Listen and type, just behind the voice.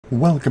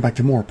Welcome back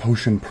to more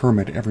Potion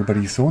Permit,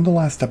 everybody. So in the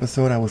last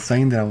episode, I was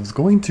saying that I was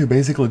going to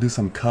basically do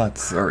some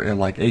cuts, or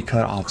like a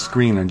cut off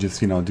screen, and just,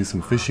 do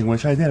some fishing,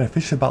 which I did. I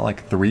fished about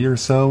like 3 or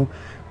so,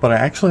 but I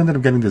actually ended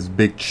up getting this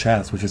big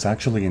chest, which is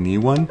actually a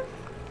new one,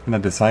 and I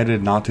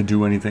decided not to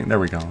do anything. There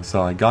we go.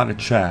 So I got a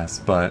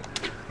chest, but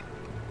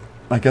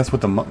I guess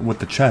with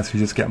the chest, you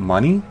just get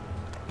money,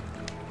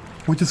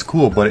 which is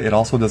cool, but it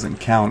also doesn't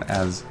count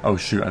as, oh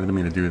shoot, I didn't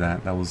mean to do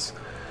that. That was,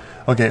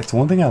 okay, so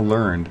one thing I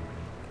learned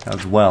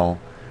as well,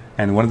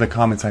 and one of the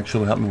comments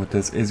actually helped me with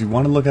this, is you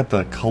want to look at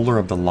the color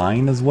of the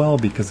line as well,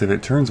 because if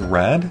it turns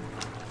red,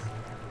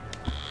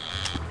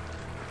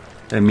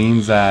 it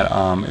means that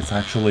it's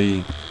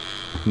actually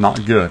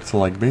not good. So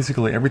like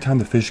basically every time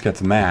the fish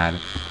gets mad,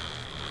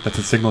 that's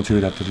a signal to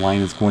you that the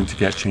line is going to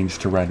get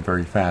changed to red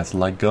very fast.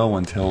 Let go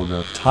until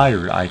the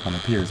tired icon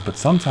appears. But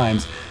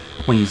sometimes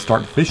when you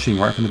start fishing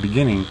right from the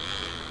beginning,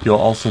 you'll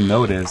also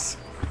notice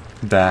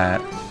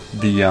that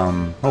the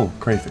oh,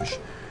 crayfish,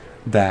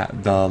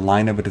 that the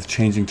line of it is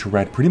changing to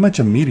red pretty much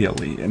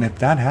immediately. And if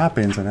that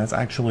happens, then that's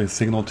actually a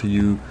signal to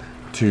you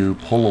to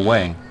pull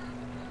away.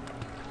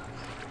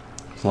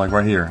 So like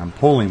right here, I'm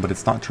pulling, but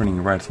it's not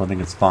turning red, so I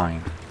think it's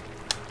fine.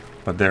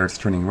 But there it's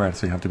turning red,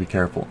 so you have to be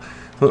careful.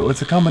 So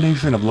it's a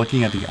combination of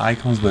looking at the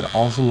icons, but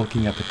also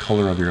looking at the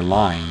color of your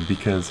line,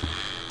 because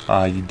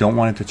you don't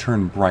want it to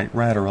turn bright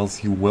red, or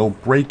else you will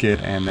break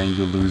it and then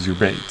you lose your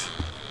bait,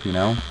 you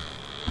know?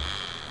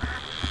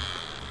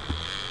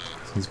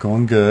 So it's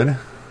going good.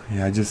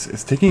 Yeah,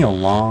 it's taking a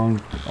long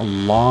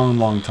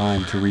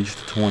time to reach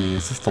the 20.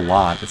 It's just a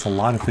lot. It's a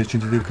lot of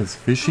fishing to do, because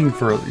fishing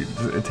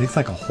it takes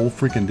like a whole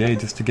freaking day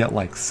just to get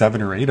like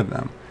 7 or 8 of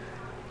them.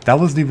 That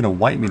wasn't even a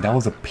white meat, that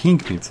was a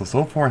pink meat.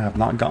 So far I have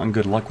not gotten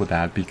good luck with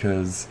that,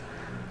 because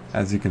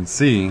as you can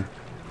see,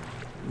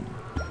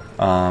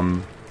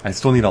 I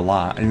still need a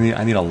lot.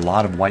 I need a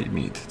lot of white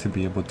meat to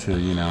be able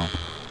to,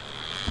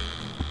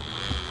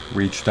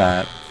 reach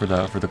that for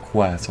the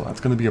quest. So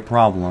that's going to be a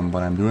problem,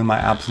 but I'm doing my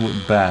absolute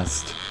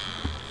best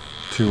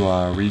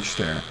to reach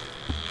there.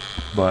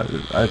 But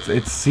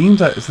it seems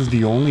that this is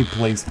the only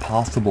place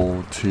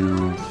possible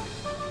to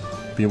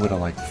be able to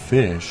like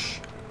fish,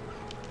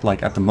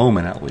 like at the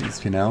moment at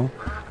least,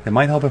 It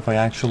might help if I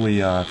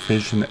actually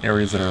fish in the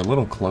areas that are a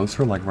little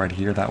closer, like right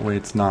here. That way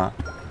it's not,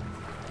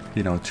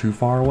 too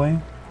far away.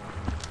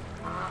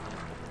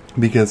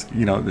 Because,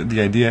 the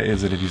idea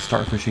is that if you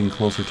start fishing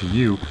closer to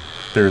you,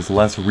 there's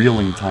less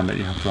reeling time that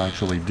you have to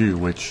actually do,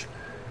 which,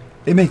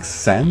 it makes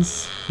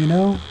sense,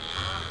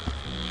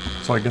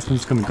 So I guess I'm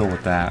just going to go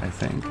with that, I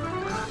think.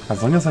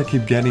 As long as I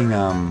keep getting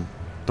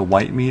the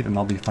white meat, and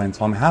I'll be fine.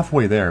 So I'm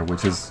halfway there,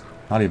 which is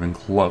not even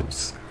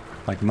close.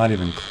 Like, not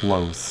even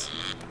close.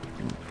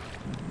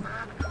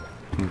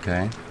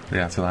 Okay.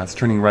 Yeah, so that's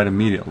turning red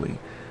immediately.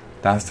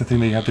 That's the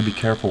thing that you have to be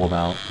careful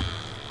about.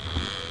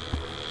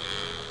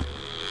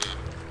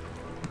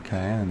 Okay,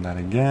 and that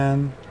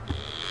again.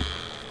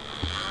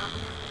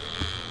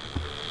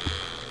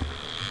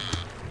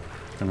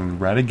 And then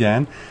red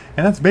again.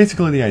 And that's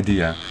basically the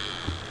idea.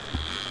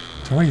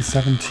 It's already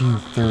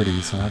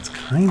 17:30, so that's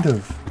kind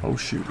of... Oh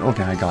shoot.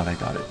 Okay, I got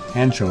it.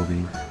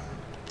 Anchovy.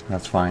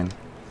 That's fine.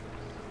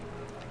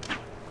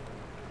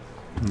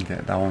 Okay,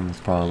 that one was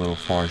probably a little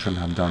far. I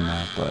shouldn't have done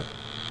that, but...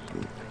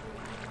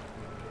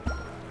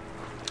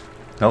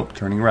 Nope,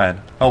 turning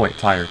red. Oh wait,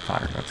 tired.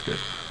 That's good.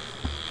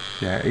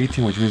 Yeah,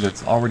 18, which means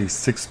it's already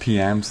 6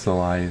 p.m., so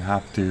I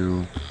have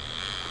to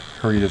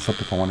hurry this up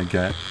if I want to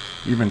get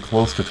even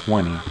close to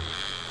 20.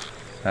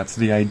 That's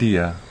the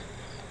idea.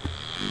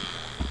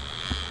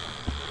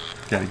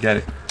 Get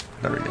it.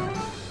 There we go.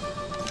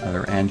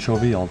 Another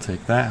anchovy, I'll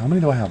take that. How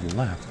many do I have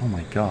left? Oh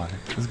my god.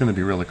 This is going to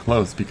be really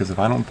close, because if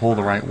I don't pull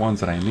the right ones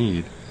that I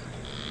need...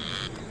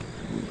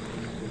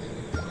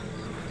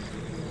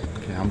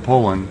 Okay, I'm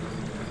pulling.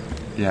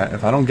 Yeah,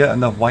 if I don't get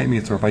enough white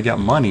meats, or if I get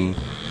money,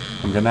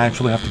 I'm going to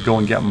actually have to go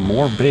and get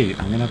more bait.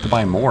 I'm going to have to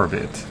buy more of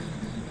it.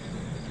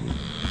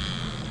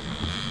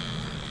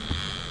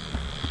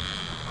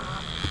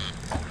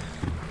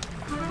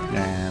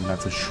 And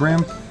that's a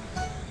shrimp.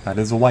 That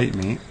is a white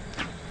meat.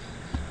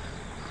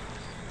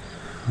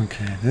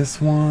 Okay,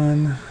 this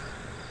one...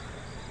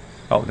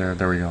 Oh, there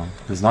we go.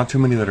 There's not too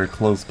many that are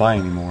close by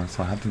anymore,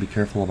 so I have to be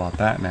careful about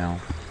that now.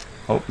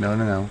 Oh,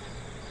 no.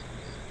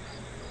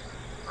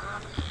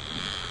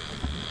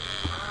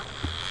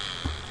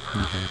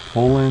 Okay,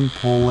 pull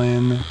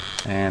in,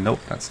 and oh,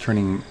 that's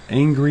turning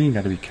angry.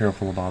 Got to be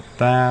careful about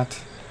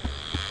that.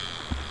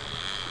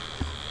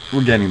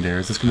 We're getting there.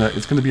 It's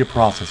gonna be a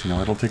process,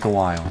 It'll take a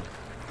while.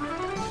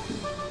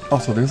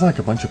 Also, there's like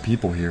a bunch of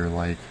people here.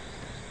 Like,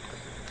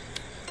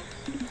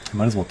 I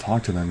might as well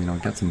talk to them.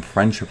 Get some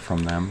friendship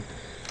from them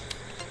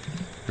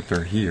if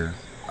they're here.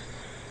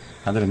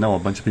 I didn't know a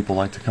bunch of people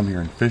like to come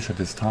here and fish at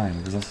this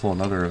time. There's also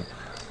another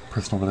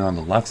person over there on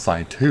the left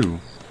side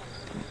too.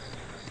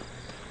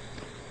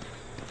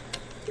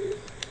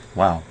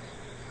 Wow.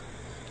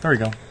 There we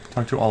go.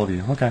 Talk to all of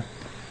you. Okay.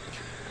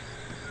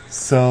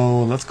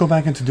 So, let's go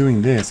back into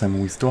doing this. I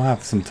mean, we still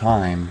have some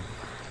time.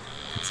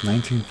 It's It's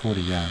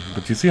 1940, yeah.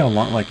 But you see how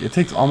long, like, it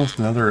takes almost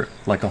another,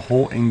 like, a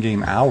whole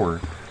in-game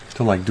hour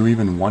to, like, do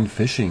even one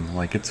fishing.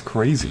 Like, it's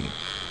crazy.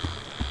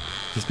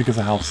 Just because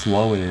of how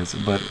slow it is.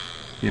 But,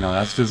 you know,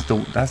 that's just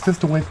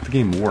the way that the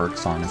game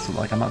works, honestly.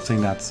 Like, I'm not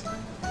saying that's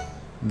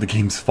the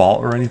game's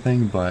fault or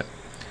anything, but...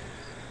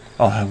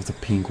 Oh, that was a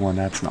pink one.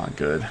 That's not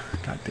good.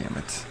 God damn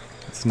it.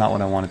 It's not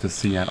what I wanted to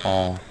see at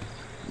all.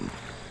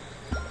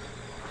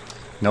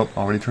 Nope,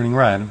 already turning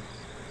red.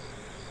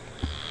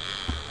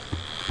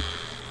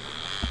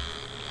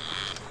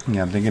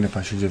 Yeah, I'm thinking if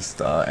I should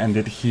just end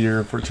it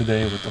here for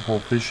today with the whole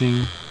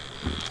fishing.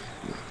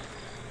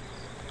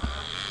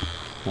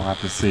 We'll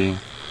have to see.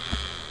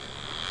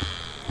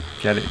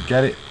 Get it,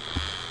 get it.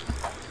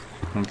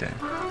 Okay.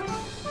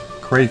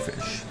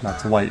 Crayfish.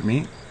 That's white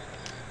meat.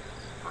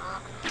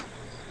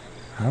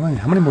 How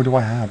many more do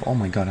I have? Oh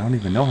my god, I don't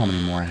even know how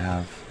many more I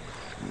have.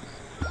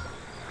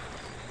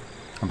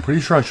 I'm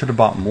pretty sure I should have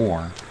bought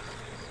more.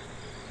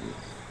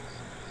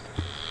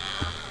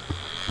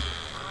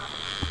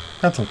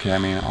 That's okay, I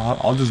mean,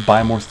 I'll just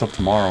buy more stuff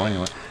tomorrow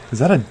anyway. Is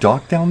that a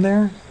duck down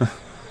there?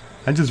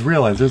 I just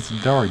realized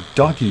there are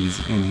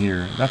duckies in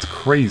here. That's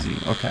crazy.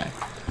 Okay.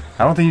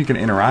 I don't think you can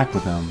interact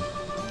with them.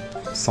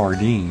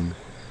 Sardine.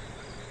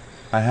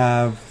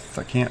 I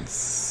can't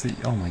see.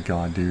 Oh my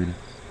god, dude.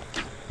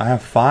 I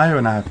have 5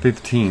 and I have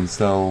 15,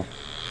 so...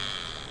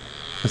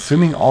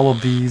 Assuming all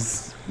of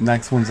these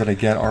next ones that I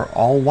get are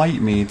all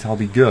white meat, I'll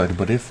be good.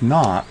 But if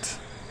not,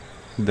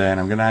 then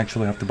I'm gonna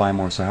actually have to buy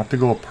more. So I have to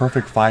go a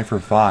perfect 5 for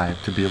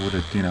 5 to be able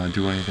to, you know,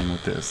 do anything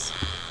with this.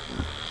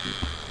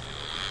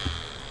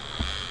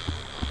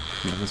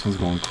 Yeah, this one's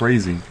going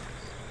crazy.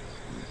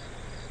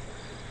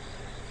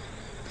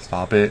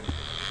 Stop it.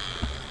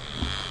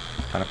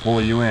 Gotta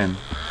pull you in.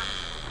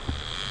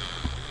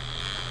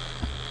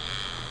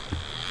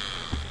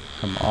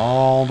 Come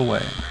all the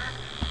way.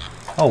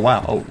 Oh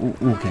wow. Oh,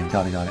 ooh, okay,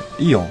 got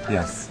it. Eel,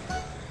 yes.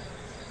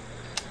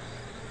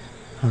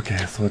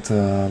 Okay, so it's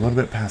a little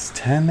bit past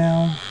 10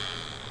 now.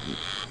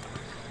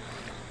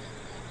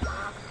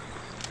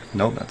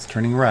 Nope, that's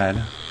turning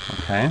red.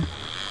 Okay.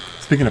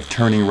 Speaking of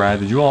turning red,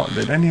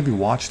 did any of you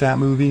watch that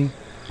movie?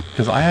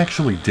 Because I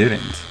actually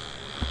didn't.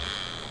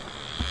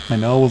 I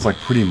know it was like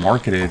pretty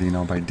marketed, you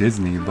know, by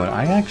Disney, but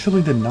I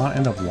actually did not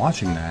end up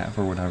watching that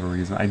for whatever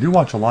reason. I do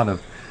watch a lot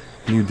of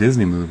new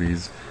Disney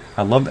movies.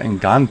 I loved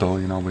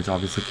Encanto, you know, which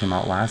obviously came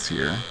out last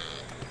year.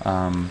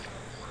 And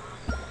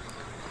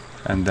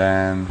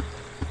then,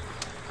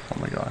 oh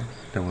my god,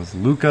 there was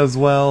Luca as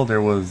well.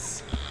 There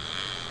was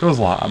a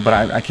lot, but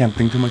I can't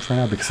think too much right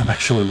now because I'm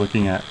actually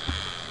looking at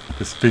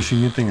this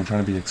fishing thing and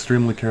trying to be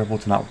extremely careful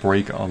to not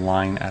break a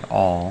line at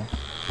all.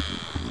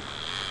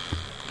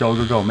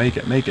 Go, make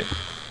it.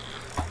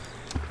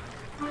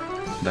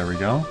 There we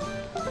go.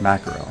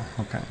 Mackerel,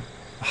 okay.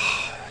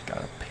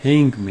 Got a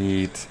pink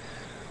meat.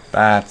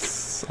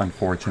 That's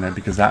unfortunate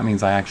because that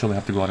means I actually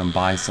have to go out and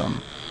buy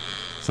some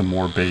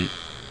more bait.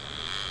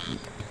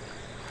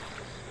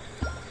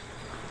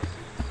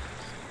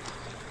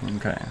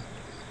 Okay.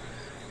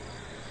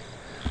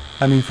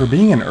 I mean, for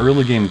being an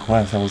early game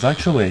quest, that was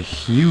actually a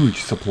huge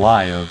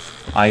supply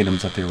of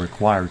items that they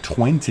require.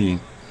 20.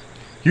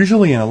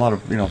 Usually in a lot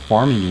of, you know,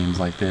 farming games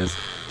like this,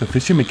 the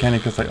fishing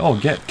mechanic is like, oh,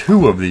 get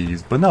 2 of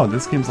these. But no,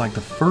 this game's like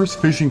the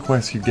first fishing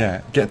quest you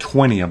get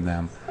 20 of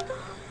them.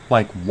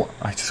 Like, what?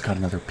 I just got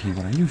another pink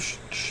one. Are you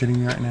shitting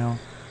me right now?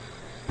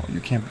 Oh, you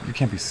can't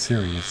be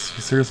serious.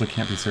 You seriously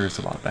can't be serious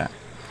about that.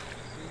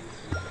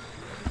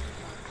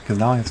 Because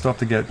now I still have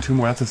to get 2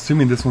 more. That's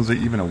assuming this one's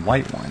even a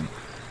white one.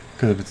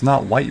 Because if it's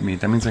not white meat,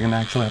 that means I'm going to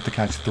actually have to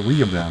catch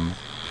 3 of them.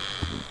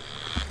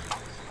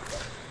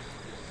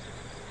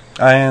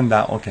 And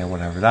that, okay,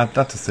 whatever.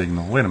 That's a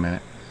signal. Wait a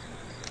minute.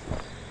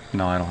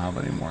 No, I don't have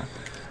any more.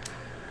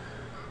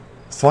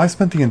 So I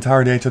spent the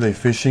entire day today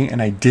fishing,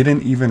 and I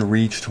didn't even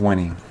reach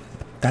 20.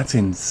 That's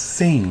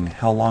insane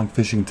how long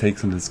fishing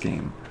takes in this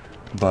game.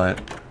 But,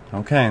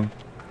 okay.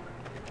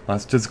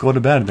 Let's just go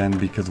to bed then,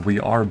 because we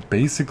are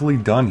basically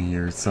done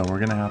here. So we're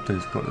going to have to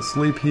go to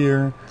sleep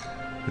here.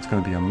 It's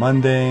going to be a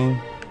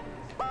Monday.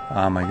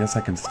 I guess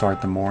I can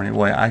start the morning.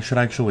 Wait, I should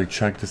actually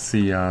check to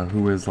see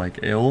who is, like,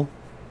 ill.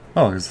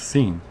 Oh, there's a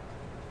scene.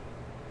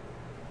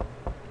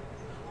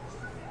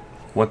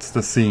 What's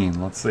the scene?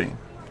 Let's see.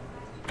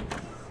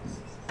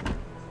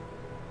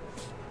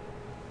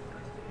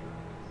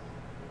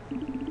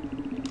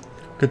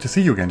 Good to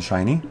see you again,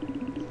 Shiny.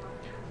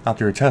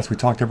 After your test, we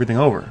talked everything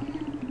over.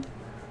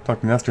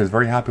 Dr. Nestor is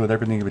very happy with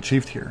everything you've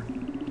achieved here.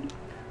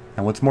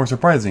 And what's more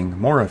surprising,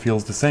 Mora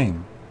feels the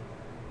same.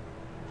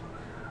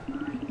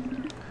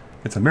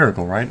 It's a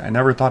miracle, right? I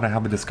never thought I'd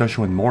have a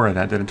discussion with Mora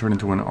that didn't turn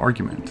into an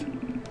argument.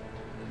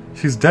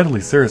 She's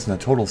deadly serious and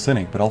a total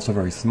cynic, but also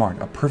very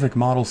smart. A perfect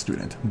model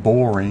student.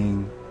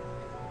 Boring.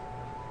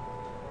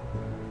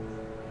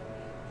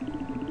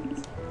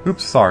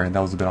 Oops, sorry, that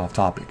was a bit off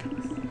topic.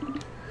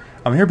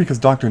 I'm here because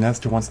Dr.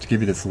 Nestor wants to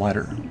give you this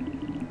letter.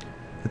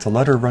 It's a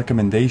letter of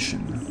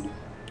recommendation.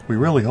 We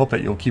really hope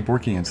that you'll keep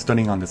working and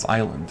studying on this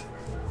island.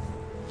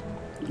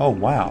 Oh,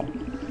 wow.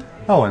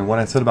 Oh, and what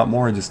I said about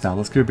Mora just now,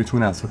 let's keep it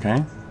between us,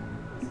 okay?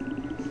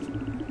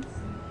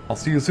 I'll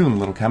see you soon,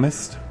 little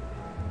chemist.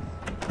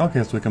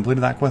 Okay, so we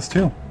completed that quest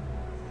too.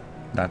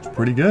 That's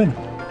pretty good.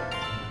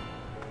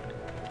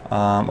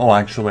 Oh,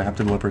 actually, I have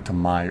to deliver it to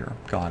Meyer.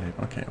 Got it.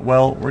 Okay,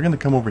 well, we're gonna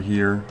come over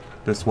here,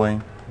 this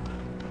way.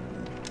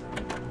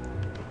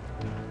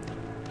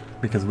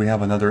 Because we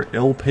have another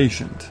ill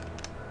patient.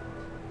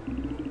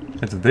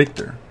 It's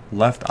Victor.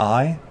 Left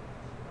eye.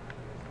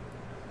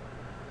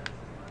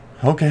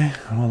 Okay,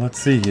 well, let's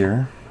see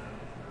here.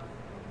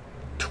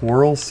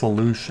 Twirl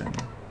solution.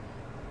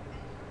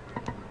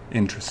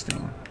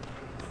 Interesting.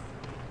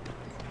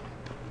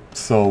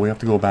 So we have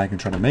to go back and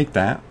try to make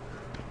that.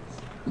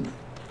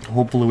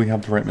 Hopefully we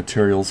have the right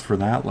materials for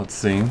that. Let's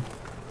see.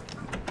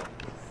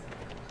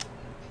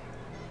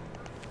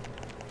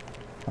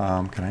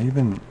 Can I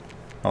even...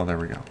 Oh, there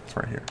we go. It's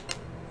right here.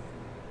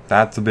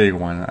 That's a big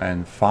one.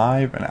 And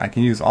 5, and I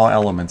can use all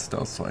elements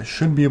though, so I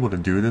should be able to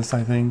do this,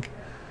 I think.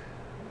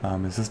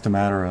 It's just a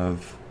matter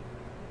of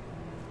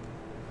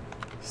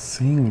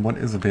seeing what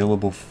is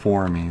available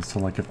for me. So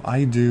like if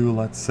I do,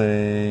 let's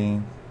say...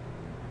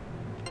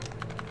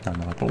 I don't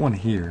know, I put one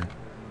here.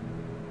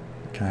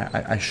 Okay,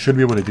 I should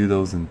be able to do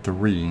those in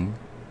 3.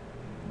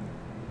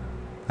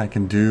 I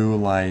can do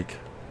like...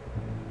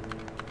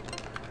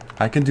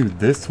 I can do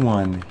this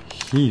one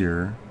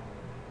here.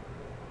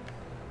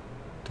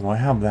 Do I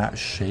have that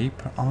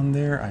shape on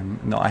there?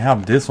 No, I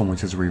have this one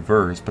which is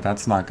reversed, but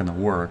that's not going to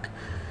work.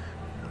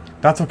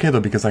 That's okay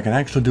though, because I can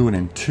actually do it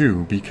in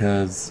 2,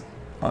 because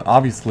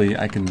obviously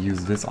I can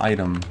use this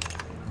item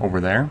over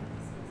there.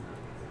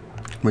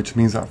 Which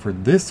means that for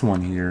this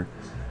one here,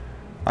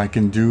 I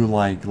can do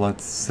like,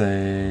 let's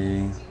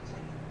say,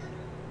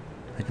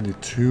 I can do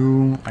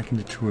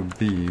two of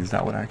these.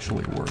 That would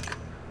actually work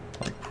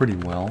like pretty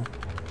well.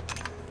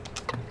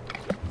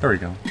 There we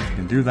go. You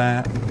can do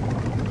that.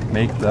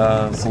 Make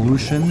the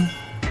solution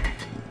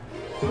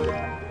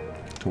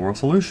Twirl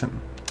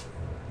solution.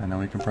 And then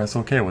we can press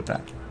OK with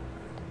that.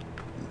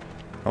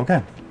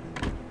 Okay.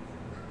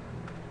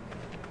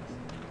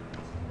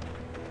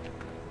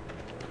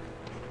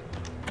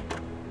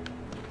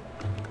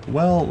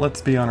 Well,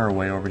 let's be on our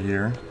way over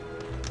here.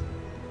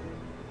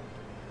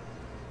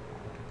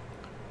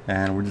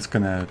 And we're just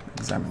gonna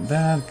examine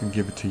that and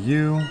give it to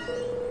you.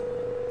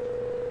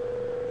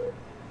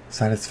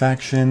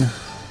 Satisfaction.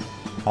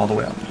 All the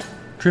way up.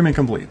 Treatment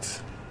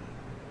complete.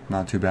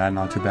 Not too bad,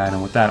 not too bad.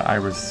 And with that, I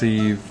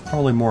receive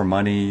probably more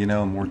money, you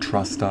know, more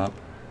trust up.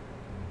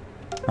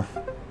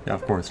 Yeah,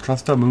 of course.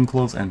 Trust up, moon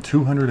clothes, and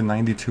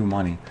 292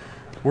 money.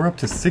 We're up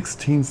to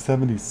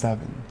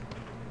 1677.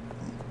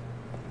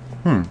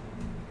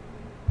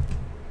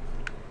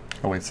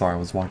 Oh wait, sorry, I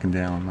was walking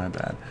down, my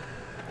bad.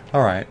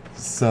 Alright,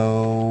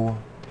 so...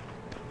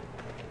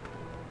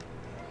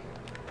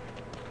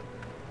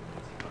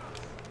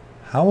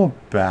 how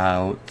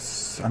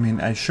about... I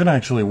mean, I should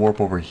actually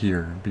warp over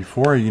here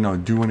before I, you know,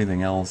 do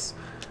anything else.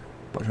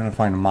 But trying to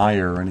find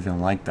Meyer or anything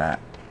like that.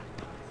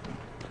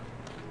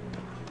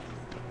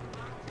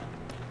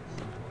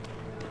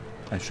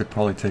 I should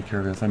probably take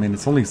care of this. I mean,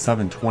 it's only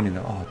 7:20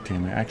 though. Oh,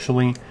 damn it.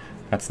 Actually,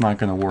 that's not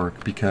going to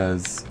work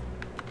because...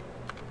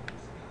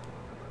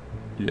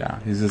 yeah,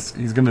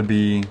 he's going to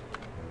be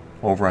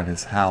over at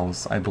his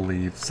house, I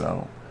believe,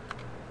 so...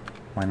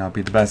 might not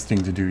be the best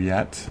thing to do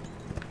yet.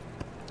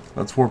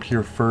 Let's warp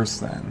here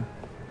first then.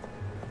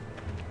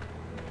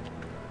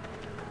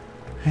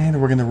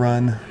 And we're going to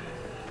run,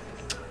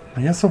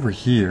 I guess, over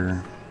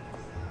here.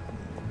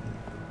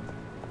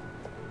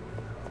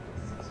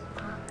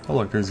 Oh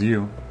look, there's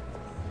you.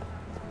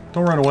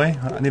 Don't run away.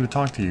 I need to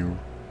talk to you.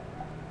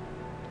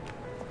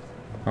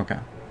 Okay.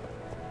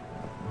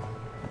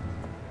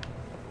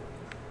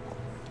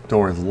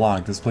 Door is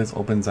locked. This place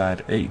opens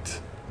at 8.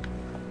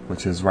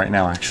 Which is right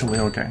now, actually.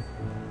 Okay.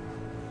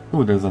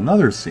 Ooh, there's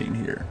another scene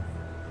here.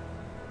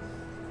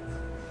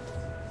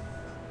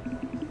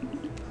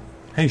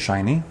 Hey,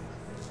 Shiny.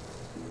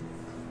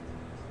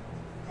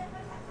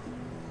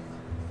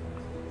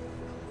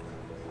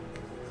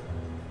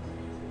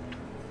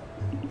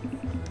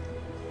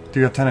 Do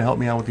you have time to help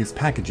me out with these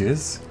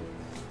packages?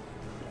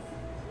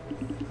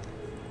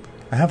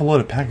 I have a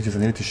load of packages I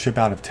need to ship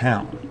out of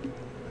town.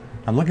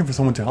 I'm looking for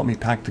someone to help me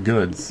pack the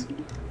goods.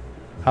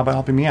 How about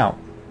helping me out?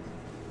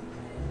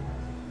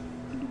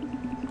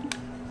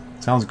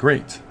 Sounds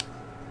great.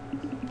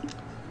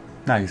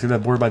 Now, you see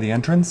that board by the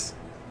entrance?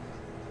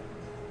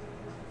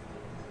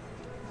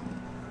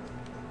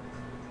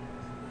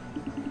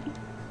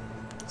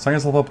 Sign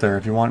yourself up there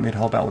if you want me to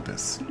help out with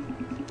this.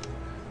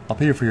 I'll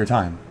pay you for your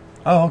time.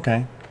 Oh,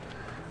 okay.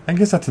 I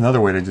guess that's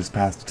another way to just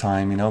pass the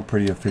time, you know,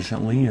 pretty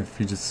efficiently. If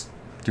you just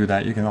do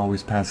that, you can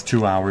always pass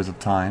 2 hours of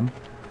time.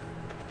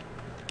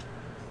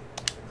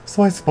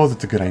 So I suppose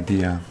it's a good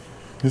idea.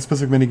 This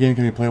specific minigame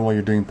can be played while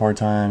you're doing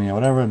part-time, you know,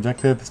 whatever.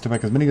 Objective is to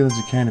pack as many goods as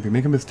you can. If you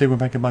make a mistake when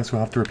packing box, you'll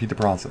have to repeat the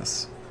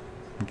process.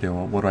 Okay,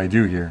 well, what do I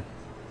do here?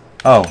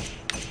 Oh.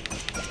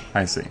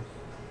 I see.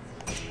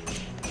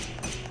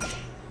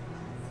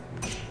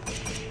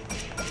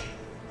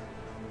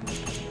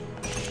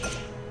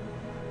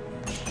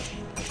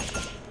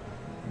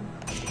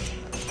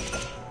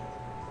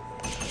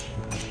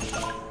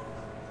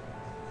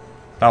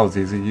 That was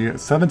easy. You got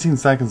 17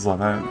 seconds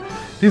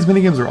left. These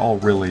minigames are all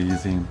really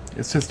easy.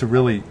 It's just a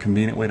really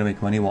convenient way to make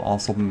money while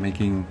also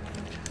making,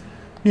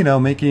 you know,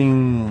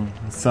 making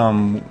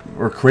some,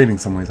 or creating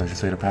some ways, I should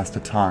say, to pass the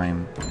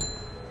time.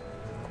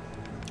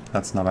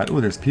 That's not bad.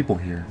 Ooh, there's people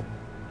here.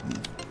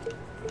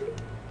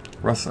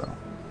 Russo.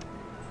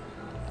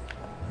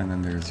 And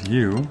then there's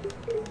you.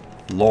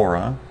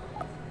 Laura.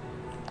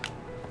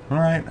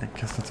 Alright, I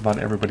guess that's about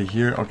everybody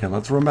here. Okay,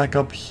 let's run back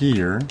up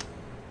here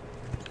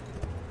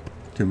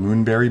to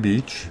Moonberry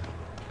Beach.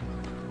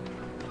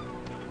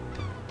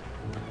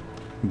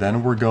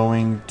 Then we're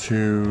going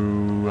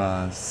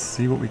to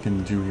see what we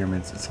can do here. I mean,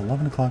 it's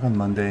 11 o'clock on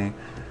Monday.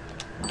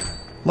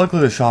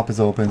 Luckily the shop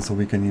is open, so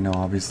we can, you know,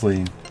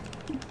 obviously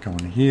go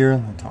in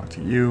here. I'll talk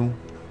to you.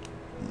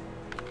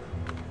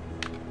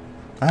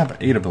 I have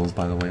 8 of those,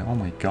 by the way. Oh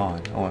my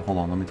god. Oh, wait, hold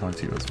on. Let me talk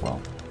to you as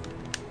well.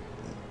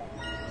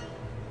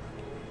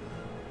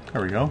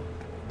 There we go.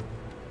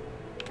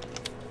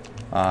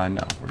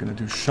 No. We're gonna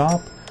do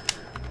shop.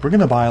 We're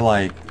gonna buy,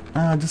 like,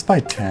 just buy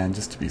 10,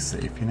 just to be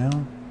safe, you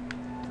know?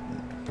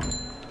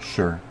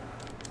 Sure.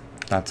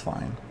 That's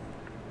fine.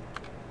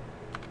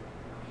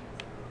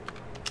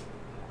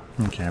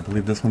 Okay, I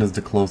believe this one is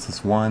the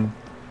closest one.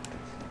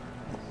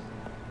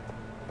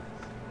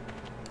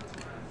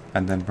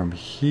 And then from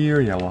here,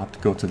 yeah, we'll have to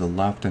go to the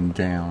left and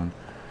down.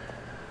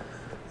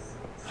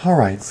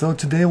 Alright, so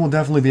today we'll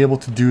definitely be able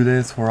to do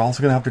this. We're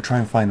also going to have to try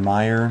and find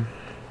Meyer.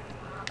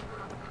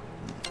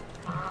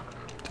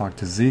 Talk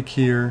to Zeke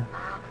here.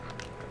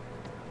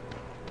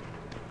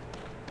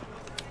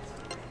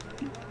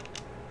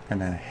 And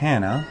then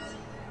Hannah.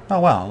 Oh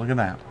wow, look at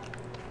that.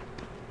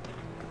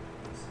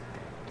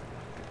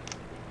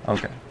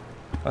 Okay,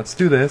 let's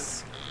do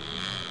this.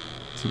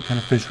 See what kind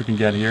of fish we can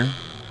get here.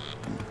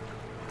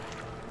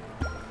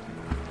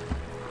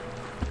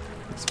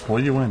 Let's pull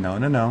you in. No,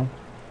 no, no.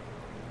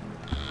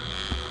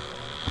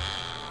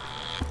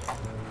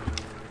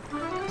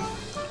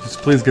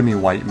 Just please give me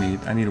white meat.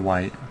 I need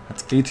white.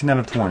 That's 18 out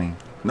of 20.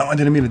 No, I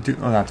didn't mean to do...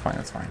 Oh, that's fine,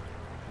 that's fine.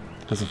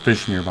 There's a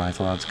fish nearby,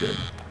 so that's good.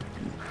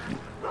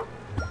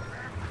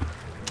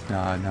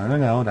 No, no,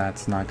 no,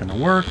 that's not gonna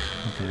work.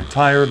 Okay, you're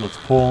tired. Let's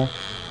pull.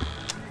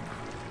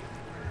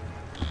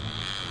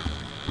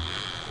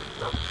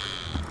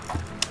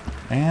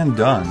 And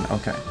done.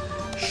 Okay.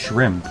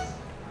 Shrimp.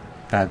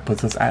 That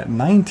puts us at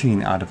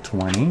 19 out of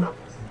 20.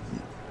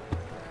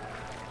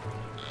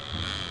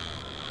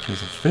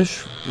 There's a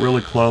fish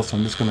really close, so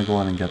I'm just gonna go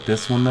ahead and get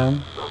this one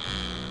then.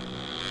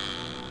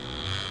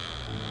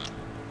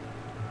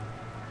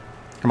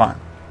 Come on.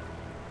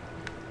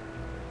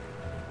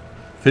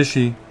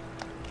 Fishy.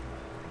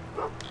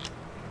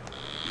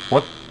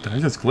 What? Did I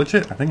just glitch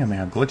it? I think I may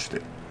have glitched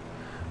it.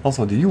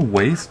 Also, do you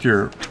waste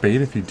your bait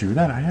if you do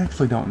that? I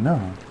actually don't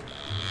know.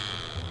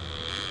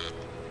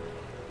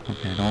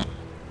 Okay, don't...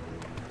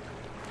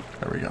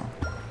 There we go.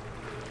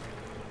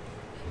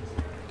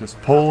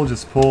 Just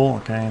pull,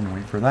 okay, and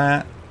wait for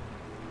that.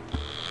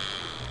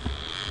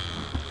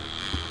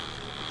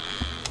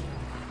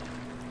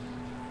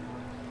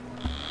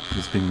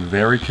 Just being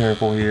very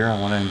careful here. I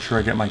want to ensure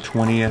I get my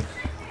 20th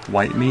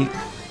white meat.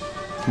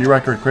 New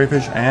record,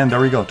 crayfish, and there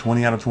we go,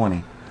 20 out of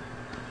 20.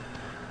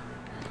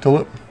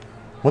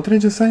 What did I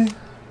just say?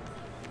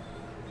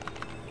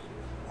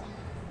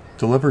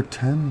 Deliver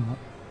 10?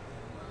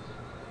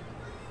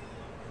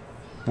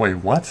 Wait,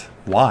 what?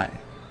 Why?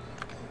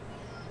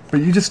 But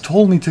you just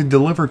told me to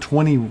deliver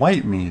 20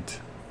 white meat.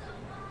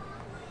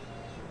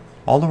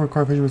 All the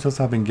required fish results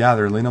have been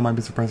gathered. Leno might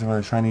be surprised why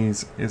the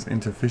Chinese is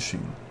into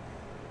fishing.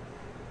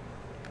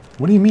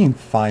 What do you mean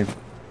 5?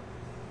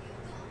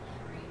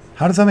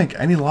 How does that make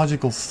any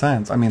logical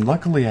sense? I mean,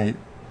 luckily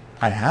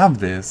I have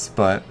this,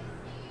 but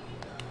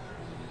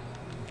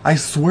I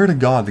swear to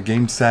God the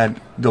game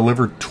said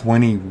deliver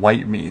 20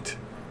 white meat.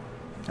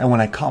 And when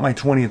I caught my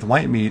 20th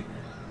white meat,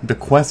 the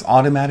quest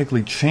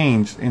automatically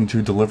changed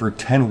into deliver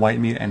 10 white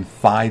meat and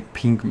 5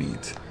 pink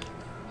meat.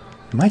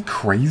 Am I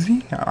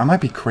crazy? I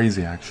might be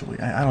crazy actually.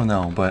 I don't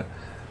know, but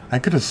I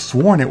could have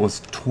sworn it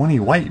was 20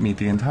 white meat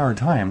the entire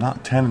time,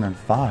 not 10 and then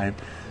 5.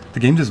 The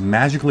game just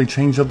magically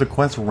changed up the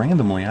quest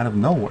randomly out of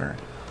nowhere.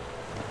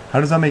 How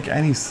does that make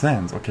any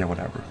sense? Okay,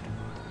 whatever.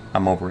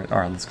 I'm over it.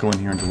 Alright, let's go in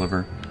here and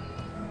deliver.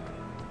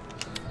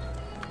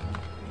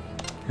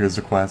 Here's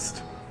the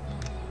quest.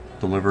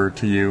 Deliver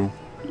to you.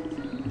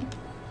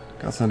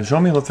 Got something to show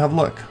me? Let's have a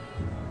look.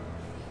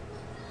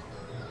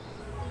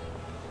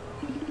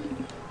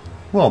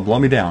 Well, blow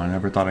me down. I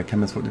never thought a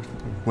chemist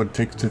would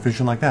take to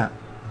fishing like that.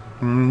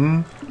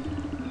 Mm-hmm.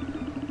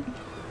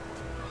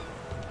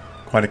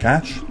 Quite a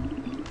catch.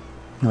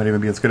 Might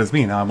even be as good as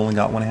me. Now I've only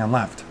got one hand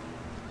left.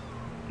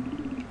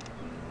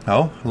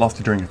 Oh, I lost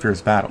it during a fierce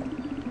battle.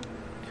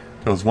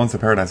 There was once a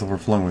paradise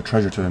overflowing with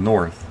treasure to the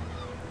north.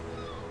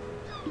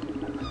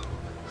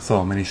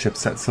 So many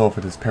ships set sail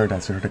for this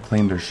paradise in order to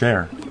claim their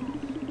share.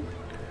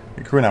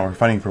 The crew and I were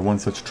fighting for one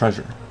such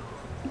treasure.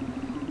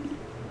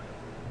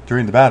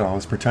 During the battle, I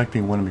was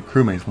protecting one of my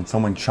crewmates when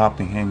someone chopped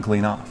my hand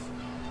clean off.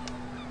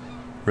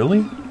 Really?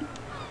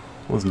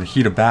 It was in the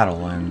heat of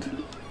battle,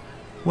 and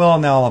Well,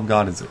 now all I've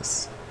got is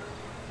this.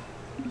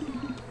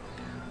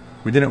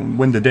 We didn't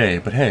win today,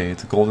 but hey,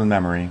 it's a golden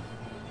memory.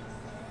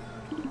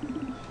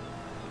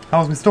 How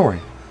was my story?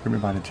 Grip me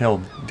by the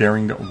tail,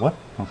 daring to... What?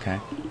 Okay.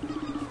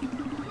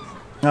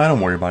 No,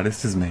 don't worry about it.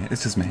 It's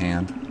just my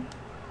hand.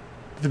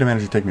 If they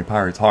manage to take me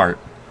pirate's heart,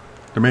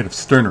 they're made of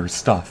sterner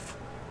stuff.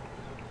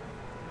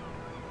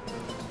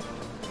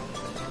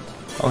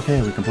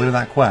 Okay, we completed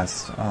that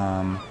quest.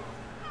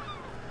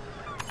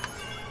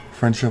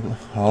 Friendship...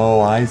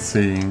 Oh, I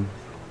see.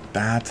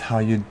 That's how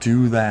you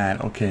do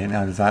that. Okay,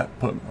 now does that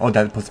put... Oh,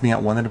 that puts me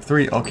at 1 out of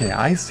 3. Okay,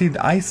 I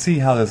see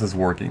how this is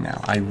working now.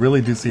 I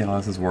really do see how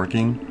this is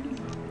working.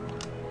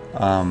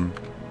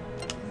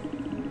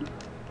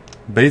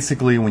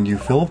 Basically, when you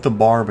fill up the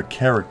bar of a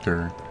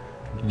character,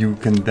 you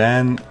can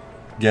then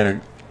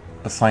get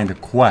assigned a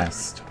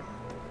quest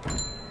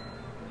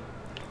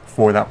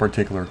for that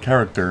particular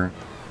character,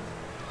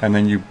 and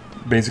then you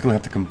basically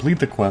have to complete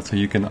the quest so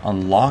you can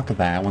unlock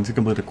that. Once you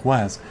complete the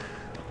quest,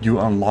 you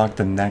unlock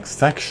the next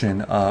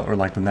section, or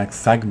like the next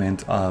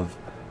segment of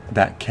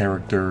that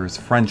character's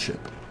friendship,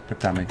 if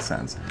that makes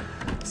sense.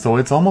 So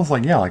it's almost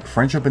like, yeah, like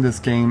friendship in this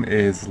game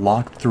is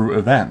locked through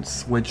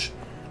events, which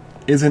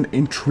is an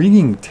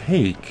intriguing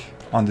take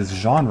on this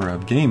genre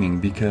of gaming,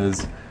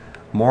 because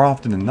more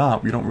often than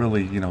not, we don't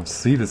really,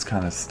 see this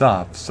kind of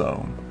stuff.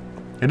 So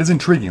it is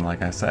intriguing,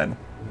 like I said.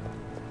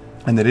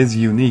 And it is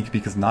unique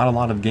because not a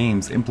lot of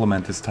games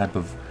implement this type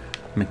of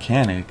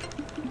mechanic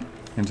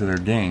into their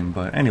game.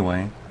 But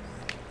anyway,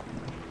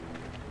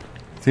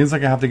 seems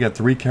like I have to get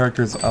 3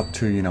 characters up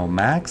to,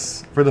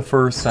 max for the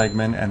first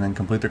segment, and then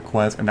complete the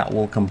quest, and that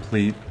will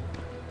complete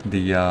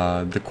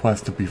the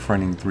quest of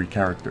befriending 3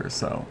 characters.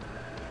 So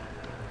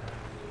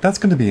that's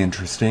going to be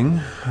interesting.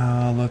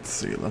 Let's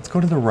see. Let's go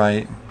to the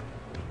right.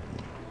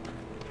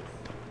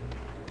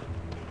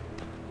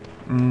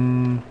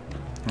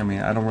 I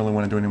mean, I don't really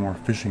want to do any more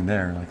fishing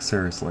there, like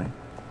seriously.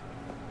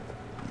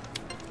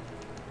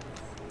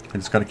 I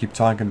just gotta keep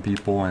talking to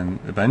people and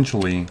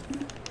eventually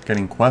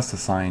getting quests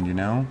assigned,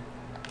 There's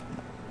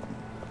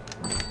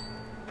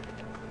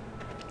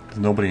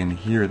nobody in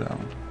here, though.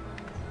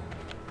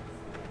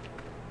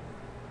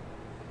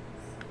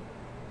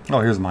 Oh,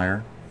 here's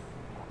Meyer.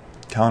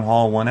 Town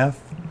Hall 1F.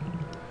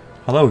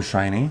 Hello,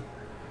 Shiny.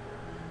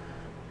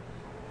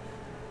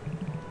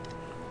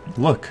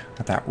 Look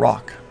at that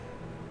rock.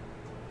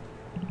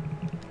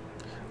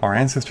 Our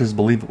ancestors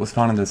believe it was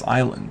found on this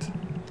island.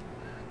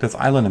 This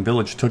island and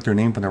village took their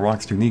name from the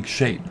rock's unique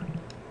shape.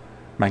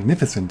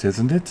 Magnificent,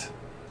 isn't it?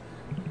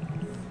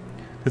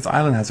 This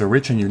island has a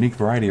rich and unique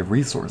variety of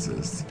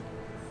resources.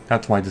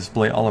 That's why I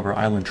display all of our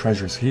island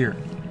treasures here.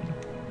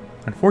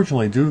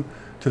 Unfortunately, due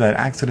to that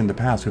accident in the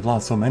past, we've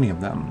lost so many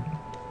of them.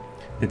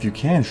 If you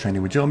can, Shiny,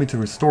 would you help me to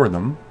restore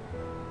them?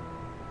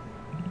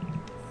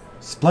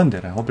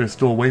 Splendid. I hope there's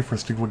still a way for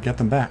us to get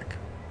them back.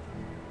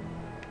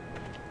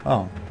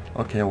 Oh,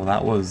 okay, well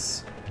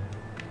that's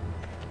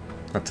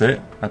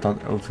it? I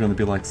thought it was going to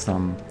be like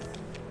some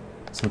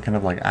kind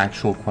of like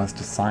actual quest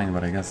assigned,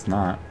 but I guess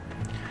not.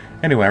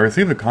 Anyway, I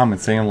received a comment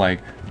saying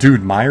like,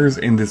 dude, Meyer's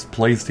in this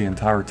place the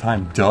entire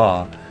time,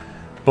 duh.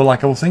 But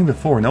like I was saying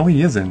before, no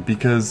he isn't,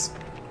 because,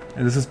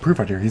 and this is proof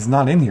right here, he's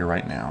not in here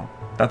right now.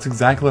 That's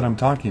exactly what I'm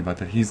talking about,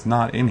 that he's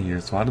not in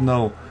here, so I don't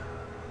know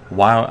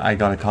why I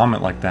got a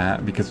comment like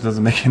that, because it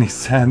doesn't make any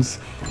sense.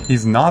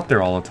 He's not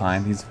there all the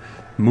time, he's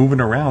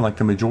moving around like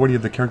the majority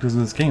of the characters in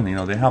this game.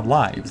 They have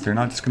lives, they're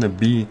not just going to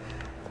be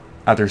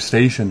at their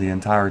station the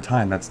entire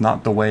time. That's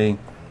not the way,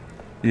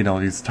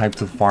 these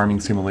types of farming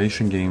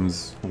simulation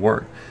games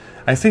work.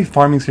 I say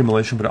farming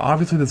simulation, but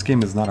obviously this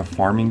game is not a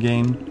farming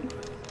game,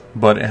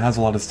 but it has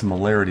a lot of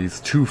similarities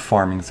to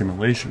farming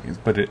simulation games.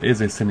 But it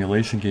is a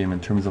simulation game in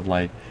terms of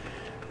like,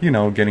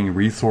 getting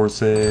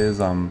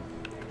resources,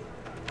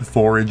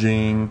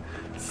 foraging,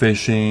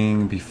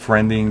 fishing,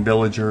 befriending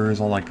villagers,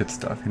 all that good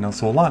stuff,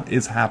 so a lot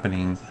is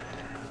happening,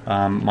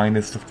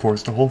 minus of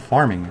course the whole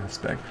farming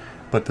aspect.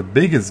 But the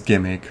biggest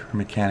gimmick or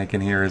mechanic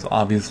in here is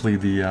obviously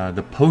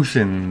the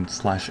potion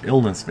 /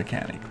 illness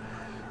mechanic,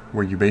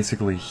 where you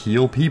basically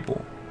heal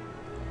people.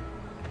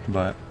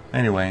 But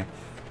anyway,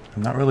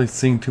 I'm not really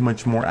seeing too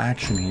much more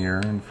action here,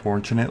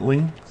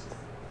 unfortunately.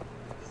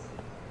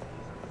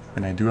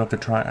 And I do have to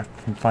try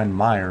and find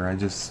Meyer. I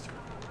just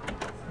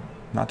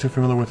not too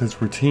familiar with his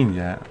routine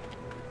yet.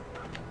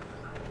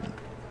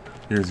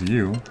 Here's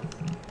you.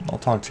 I'll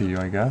talk to you,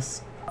 I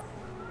guess.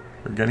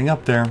 We're getting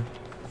up there.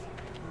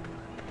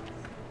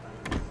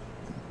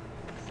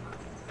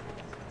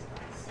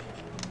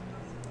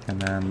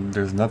 And then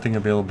there's nothing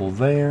available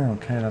there.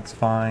 Okay, that's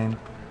fine.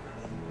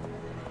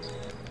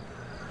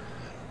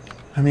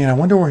 I mean, I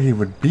wonder where he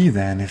would be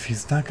then if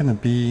he's not going to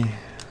be...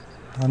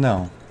 I don't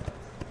know.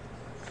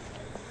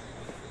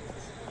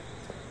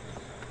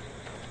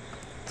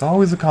 It's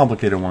always a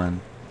complicated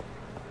one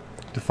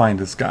to find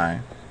this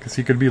guy, because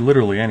he could be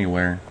literally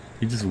anywhere.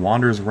 He just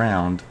wanders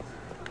around.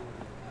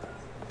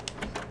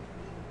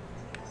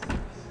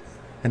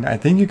 And I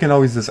think you can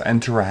always just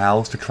enter a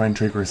house to try and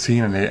trigger a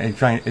scene, and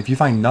if you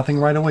find nothing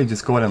right away,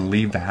 just go ahead and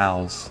leave the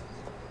house.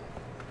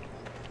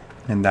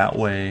 And that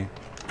way,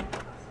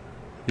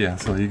 yeah,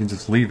 so you can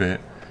just leave it.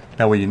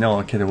 That way you know,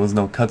 okay, there was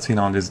no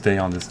cutscene on this day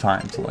on this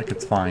time, so like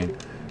it's fine.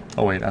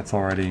 Oh wait, that's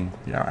already,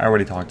 yeah, I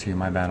already talked to you,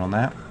 my bad on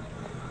that.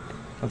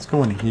 Let's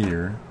go in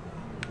here.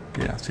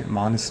 Yeah, see,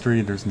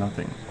 monastery, there's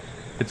nothing.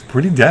 It's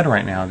pretty dead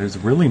right now, there's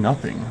really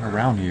nothing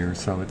around here,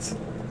 so it's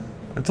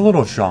a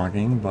little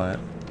shocking, but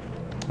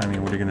I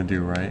mean, what are you gonna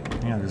do, right?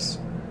 Yeah, there's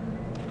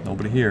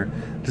nobody here.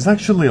 There's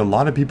actually a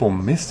lot of people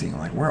missing,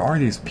 like where are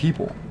these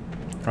people?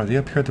 Are they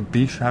up here at the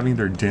beach having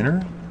their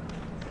dinner?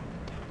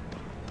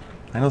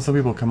 I know some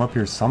people come up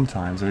here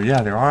sometimes, or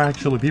yeah, there are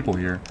actually people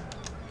here.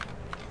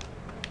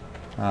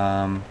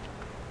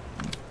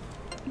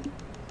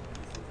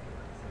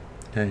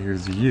 Okay,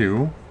 here's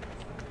you.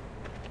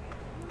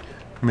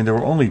 I mean, there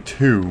were only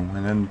two,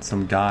 and then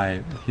some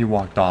guy, he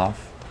walked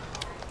off.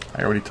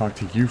 I already talked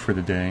to you for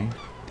the day.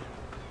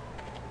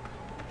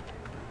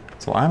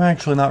 So I'm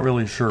actually not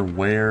really sure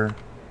where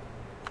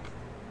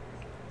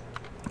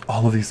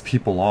all of these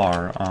people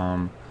are.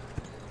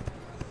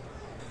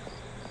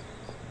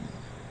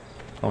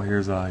 Oh,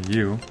 here's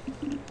you.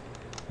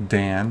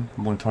 Dan.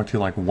 I'm going to talk to you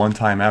like one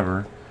time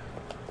ever.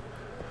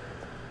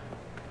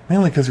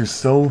 Mainly because you're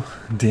so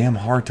damn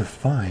hard to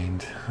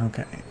find.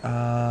 Okay,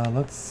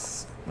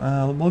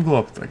 we'll go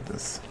up like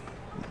this.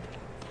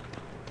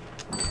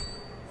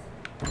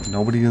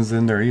 Nobody is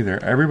in there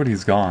either.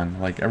 Everybody's gone.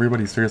 Like,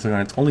 everybody's seriously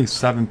gone. It's only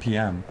 7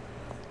 p.m.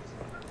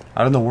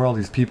 I don't know where all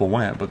these people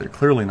went, but they're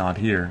clearly not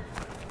here.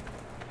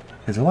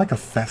 Is there like a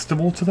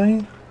festival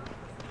today?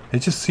 It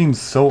just seems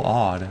so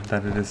odd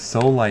that it is so,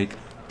 like,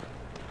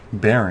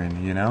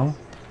 barren, you know?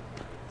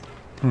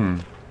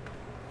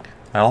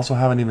 I also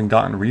haven't even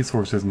gotten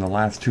resources in the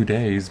last 2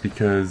 days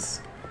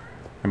because,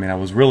 I mean, I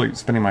was really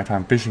spending my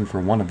time fishing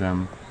for one of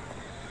them.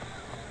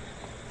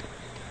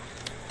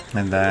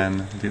 And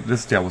then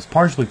this day I was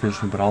partially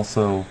fishing, but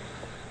also,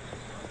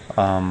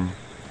 I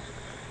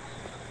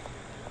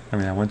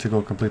mean, I went to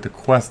go complete the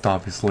quest,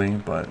 obviously,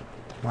 but,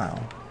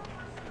 wow.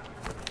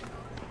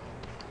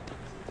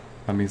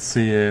 Let me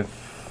see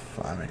if,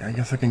 I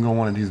guess I can go in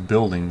one of these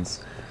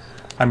buildings.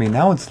 I mean,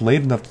 now it's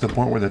late enough to the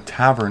point where the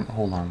tavern,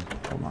 hold on,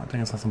 I think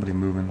I saw somebody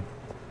moving.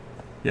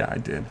 Yeah, I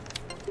did.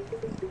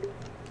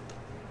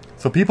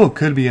 So people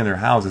could be in their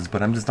houses,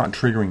 but I'm just not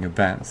triggering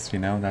events, you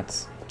know,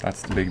 that's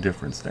the big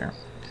difference there.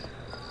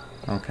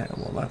 Okay,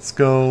 well, let's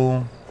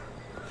go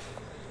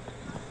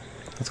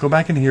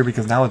back in here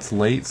because now it's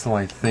late, so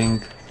I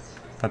think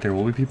that there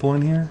will be people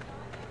in here.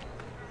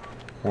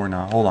 Or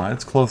not. Hold on,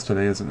 it's closed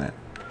today, isn't it?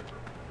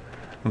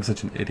 I'm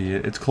such an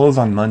idiot. It's closed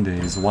on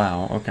Mondays.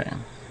 Wow, okay.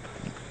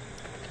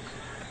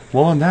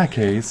 Well, in that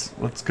case,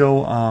 let's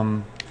go,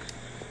 I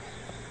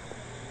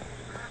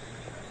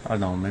don't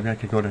know, maybe I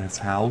could go to his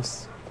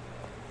house.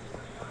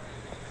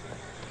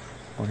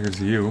 Oh,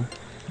 here's you.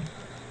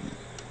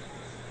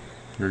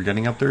 You're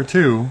getting up there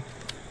too.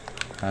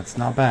 That's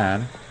not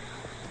bad.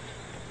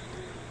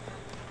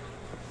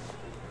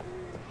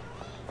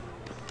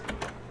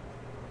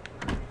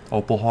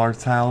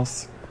 Opalheart's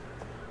house.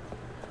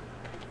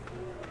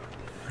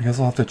 I guess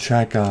I'll have to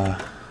check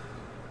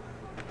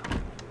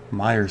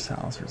Myers'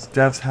 house. There's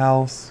Dev's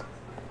house.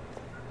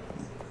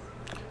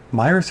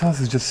 Myers' house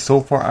is just so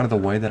far out of the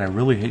way that I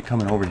really hate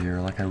coming over here.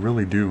 Like, I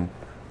really do.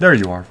 There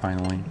you are,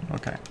 finally.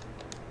 Okay.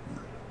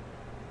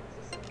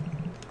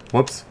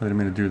 Whoops, I didn't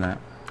mean to do that.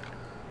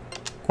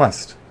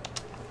 Quest.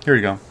 Here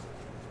you go.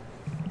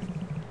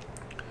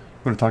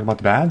 You want to talk about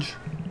the badge?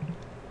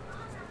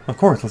 Of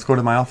course, let's go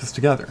to my office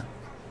together.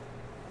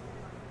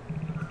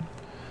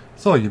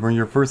 So, you bring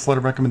your first letter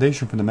of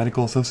recommendation from the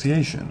Medical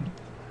Association.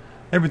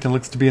 Everything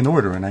looks to be in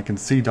order, and I can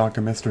see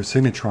Dr. Mister's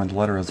signature on the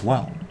letter as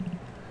well.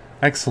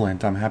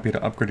 Excellent, I'm happy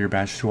to upgrade your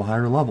badge to a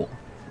higher level.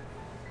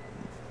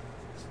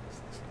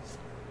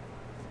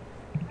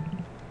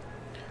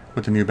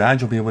 With the new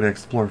badge, you'll be able to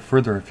explore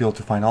further afield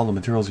to find all the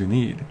materials you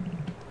need.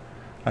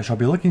 I shall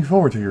be looking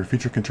forward to your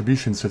future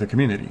contributions to the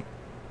community.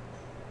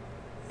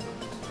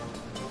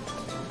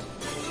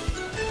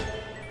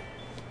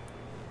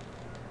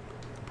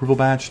 Approval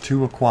badge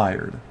 2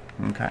 acquired.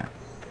 Okay.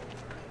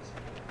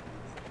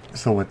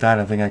 So with that,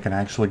 I think I can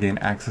actually gain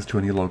access to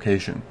a new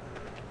location.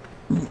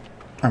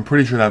 I'm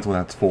pretty sure that's what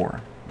that's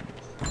for.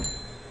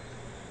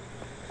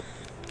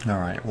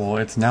 Alright, well,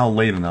 it's now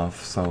late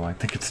enough, so I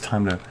think it's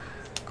time to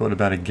go to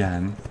bed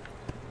again.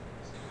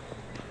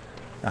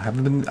 I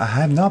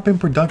have not been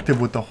productive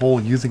with the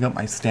whole using up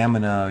my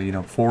stamina, you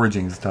know,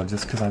 foraging stuff,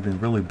 just because I've been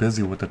really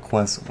busy with the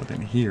quests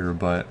within here,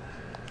 but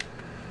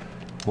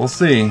we'll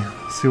see.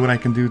 See what I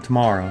can do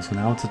tomorrow. So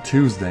now it's a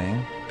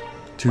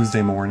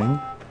Tuesday morning.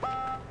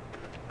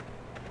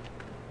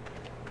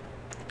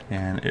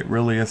 And it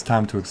really is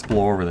time to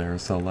explore over there,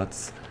 so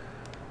let's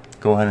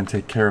go ahead and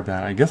take care of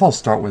that. I guess I'll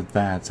start with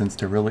that, since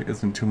there really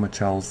isn't too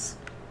much else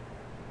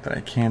that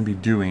I can be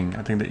doing.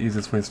 I think the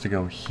easiest way is to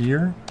go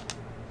here.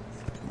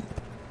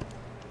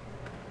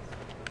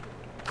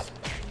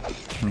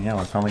 And yeah,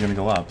 we're finally going to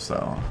go up,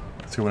 so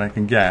let's see what I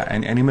can get.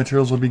 And any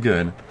materials would be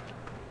good.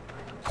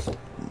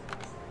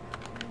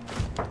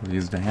 We'll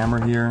use the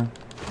hammer here.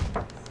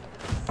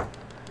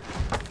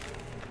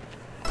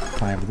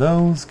 5 of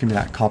those. Give me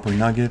that copper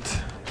nugget.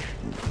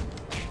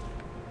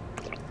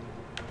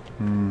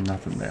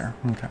 Nothing there.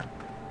 Okay.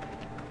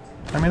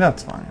 I mean,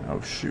 that's fine.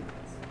 Oh, shoot.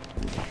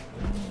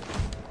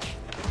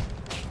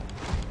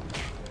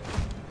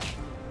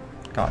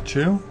 Got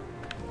you.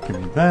 Give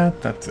me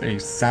that. That's a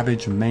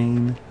Savage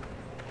Mane.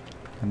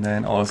 And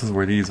then, oh, this is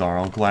where these are.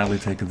 I'll gladly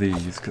take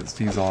these, because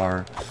these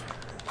are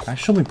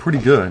actually pretty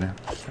good.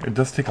 It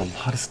does take a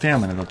lot of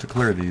stamina, though, to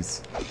clear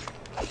these.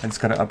 I just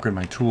gotta upgrade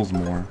my tools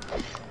more.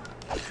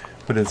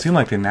 But it seemed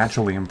like they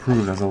naturally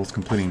improved as I was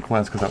completing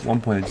quests, because at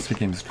one point it just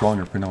became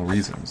stronger for no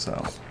reason,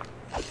 so...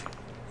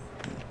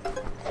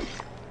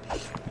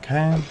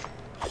 Okay.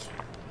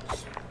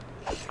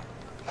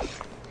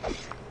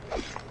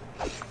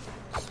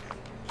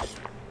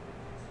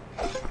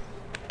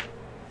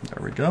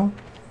 There we go.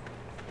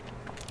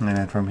 And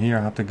then from here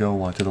I have to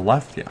go to the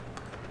left, yeah.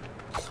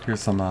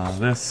 Here's some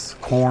this,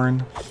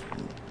 corn.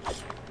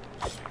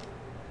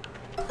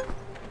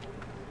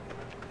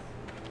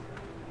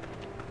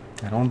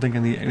 I don't think I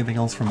need anything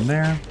else from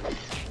there.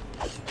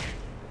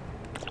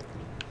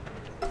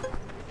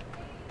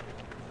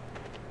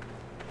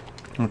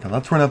 Okay,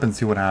 let's run up and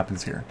see what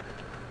happens here.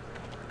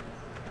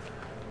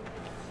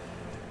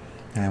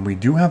 And we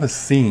do have a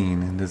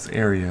scene in this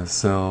area,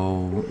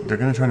 so they're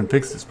gonna try and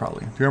fix this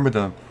probably. Do you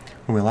remember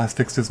when we last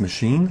fixed this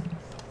machine?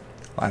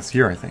 Last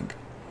year, I think.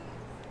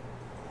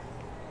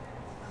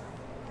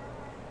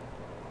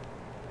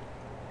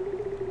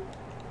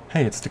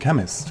 Hey, it's the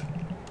chemist.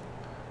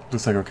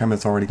 Looks like our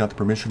chemist already got the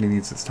permission he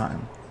needs this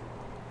time.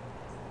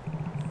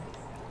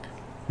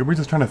 We're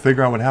just trying to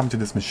figure out what happened to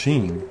this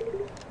machine.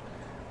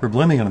 We're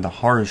blending into the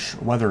harsh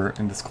weather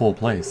in this cold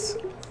place.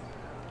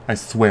 I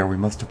swear we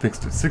must have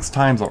fixed it 6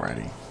 times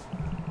already.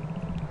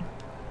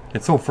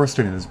 It's so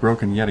frustrating it's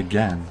broken yet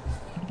again.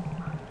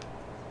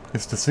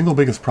 It's the single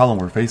biggest problem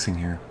we're facing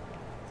here.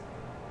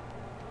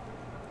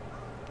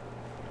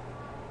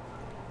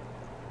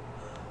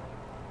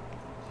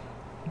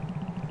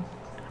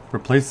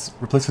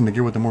 Replacing the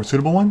gear with a more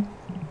suitable one?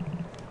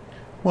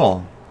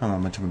 Well, I'm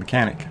not much of a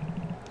mechanic.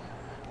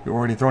 We've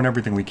already thrown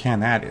everything we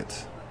can at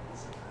it.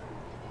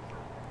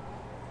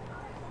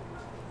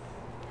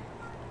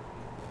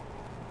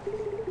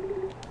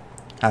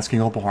 Asking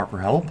Opalheart for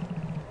help?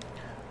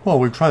 Well,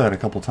 we've tried that a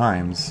couple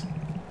times.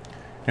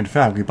 In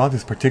fact, we bought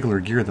this particular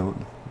gear,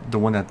 the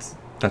one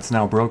that's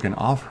now broken,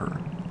 off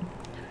her.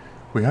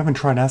 We haven't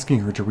tried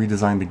asking her to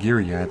redesign the gear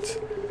yet.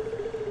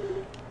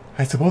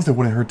 I suppose it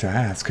wouldn't hurt to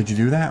ask. Could you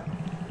do that?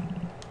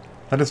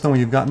 Let us know when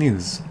you've got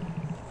news.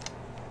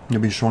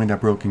 Maybe showing that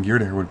broken gear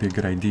to her would be a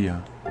good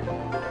idea.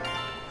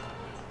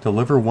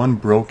 Deliver 1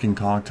 broken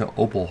cog to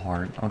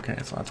Opalheart. Okay,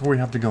 so that's where we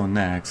have to go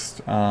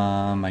next.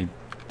 I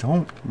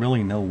don't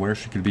really know where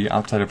she could be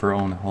outside of her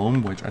own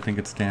home, which I think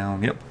it's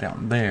down, yep,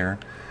 down there.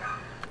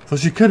 So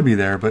she could be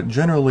there, but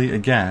generally,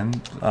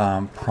 again,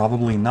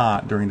 probably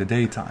not during the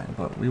daytime,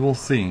 but we will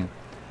see.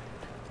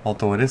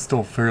 Although it is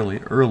still fairly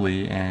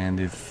early, and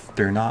if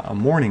they're not a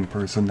morning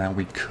person, then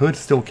we could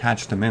still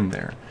catch them in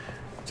there.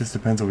 It just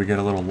depends if we get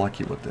a little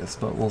lucky with this,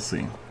 but we'll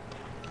see.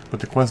 But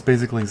the quest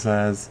basically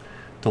says,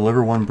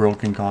 deliver 1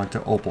 broken cog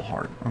to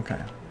Opalheart. Okay.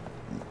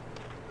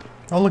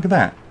 Oh, look at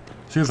that.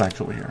 She was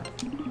actually here.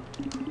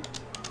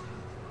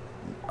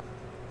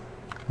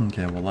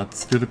 Okay, well,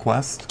 let's do the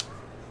quest.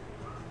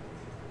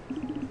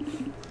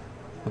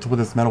 What's up with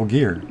this metal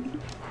gear?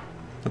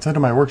 Let's head to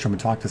my workshop and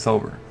talk this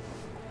over.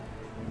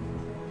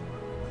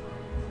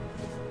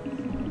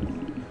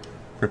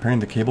 Repairing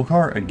the cable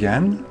car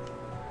again?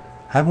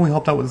 Haven't we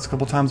helped out with this a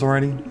couple times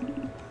already?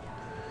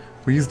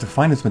 We use the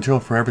finest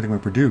material for everything we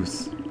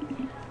produce.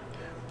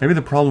 Maybe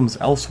the problem's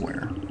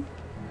elsewhere.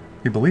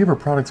 We believe our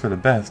products are the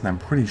best, and I'm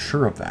pretty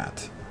sure of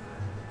that.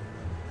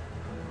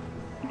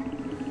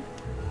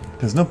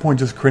 There's no point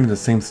just creating the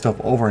same stuff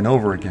over and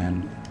over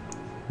again.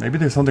 Maybe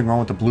there's something wrong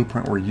with the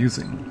blueprint we're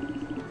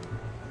using.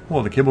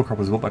 Well, the cable car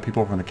was built by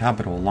people from the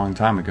capital a long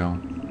time ago.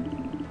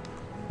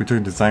 We took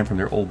the design from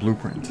their old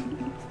blueprint.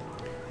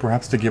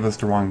 Perhaps they gave us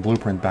the wrong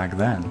blueprint back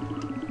then.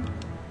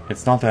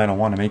 It's not that I don't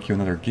want to make you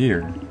another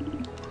gear,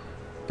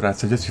 but I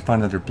suggest you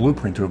find another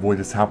blueprint to avoid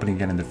this happening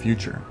again in the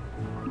future.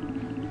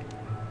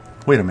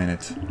 Wait a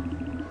minute.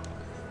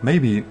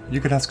 Maybe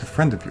you could ask a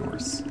friend of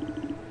yours.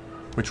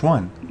 Which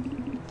one?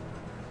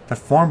 That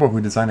farm boy who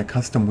designed a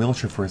custom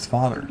wheelchair for his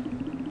father.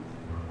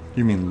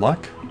 You mean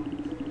Luck?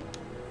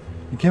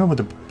 He came up with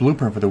the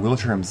blueprint for the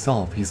wheelchair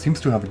himself. He seems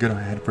to have a good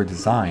head for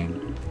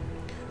design.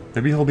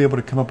 Maybe he'll be able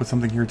to come up with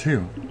something here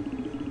too.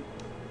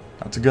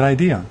 That's a good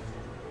idea.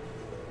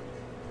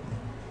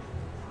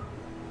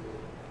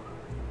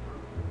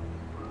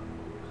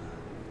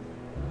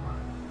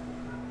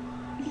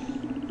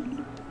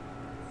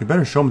 We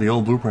better show him the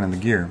old blueprint and the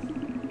gear.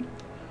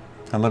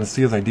 And let us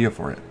see his idea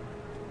for it.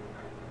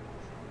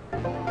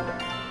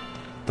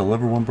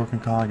 Deliver 1 broken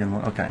cog and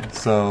 1... Okay,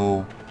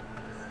 so...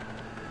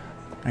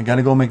 I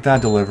gotta go make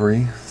that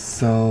delivery.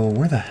 So,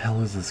 where the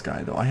hell is this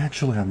guy, though? I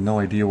actually have no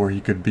idea where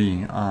he could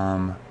be.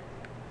 I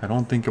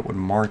don't think it would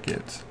mark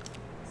it.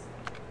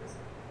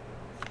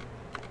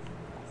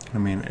 I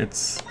mean,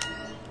 it's...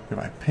 If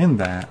I pin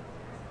that...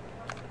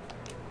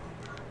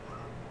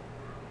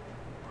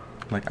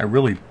 Like, I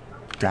really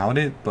doubt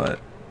it, but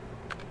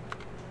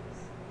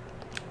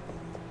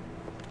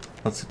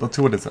let's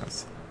see what it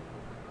says.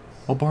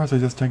 Well, bars are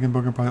just taking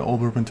Booker probably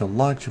old Reuben to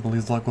luck. She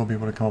believes luck will be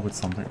able to come up with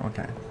something.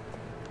 Okay.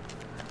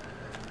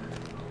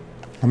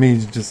 Let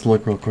me just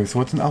look real quick. So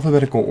what's in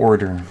alphabetical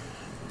order?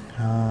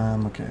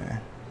 Okay.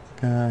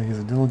 He's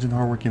a diligent,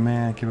 hardworking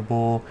man,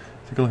 capable.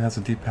 Particularly has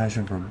a deep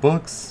passion for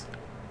books.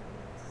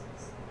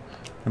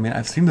 I mean,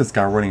 I've seen this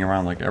guy running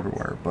around like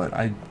everywhere, but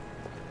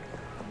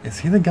is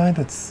he the guy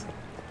that's?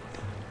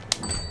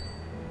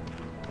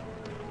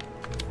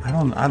 I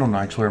don't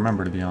actually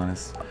remember, to be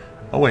honest.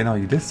 Oh wait, no,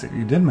 you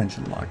did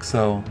mention luck,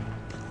 so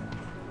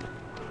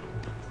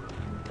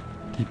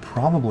he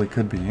probably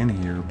could be in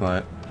here,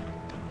 but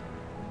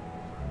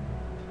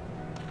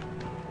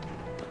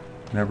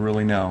never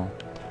really know.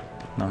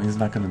 No, he's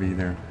not going to be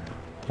there.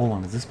 Hold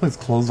on, is this place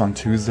closed on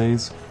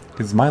Tuesdays?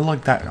 Is my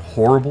luck that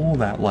horrible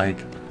that,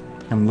 like,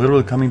 I'm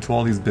literally coming to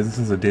all these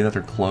businesses the day that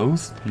they're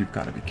closed? You've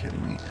got to be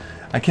kidding me.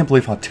 I can't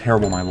believe how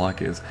terrible my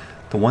luck is.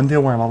 The one day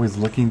where I'm always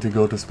looking to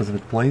go to a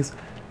specific place,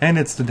 and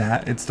it's the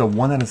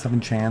 1 out of 7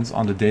 chance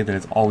on the day that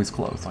it's always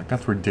closed. Like,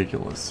 that's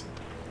ridiculous.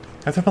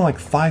 That's happened like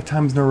 5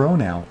 times in a row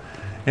now.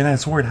 And I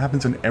swear it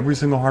happens in every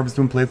single Harvest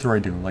Moon playthrough I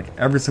do. Like,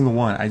 every single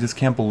one. I just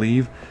can't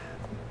believe.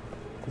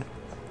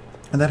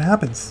 And that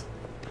happens.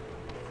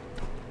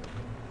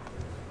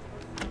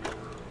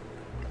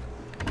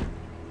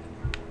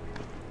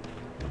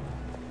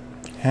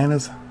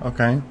 Hannah's...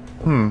 okay.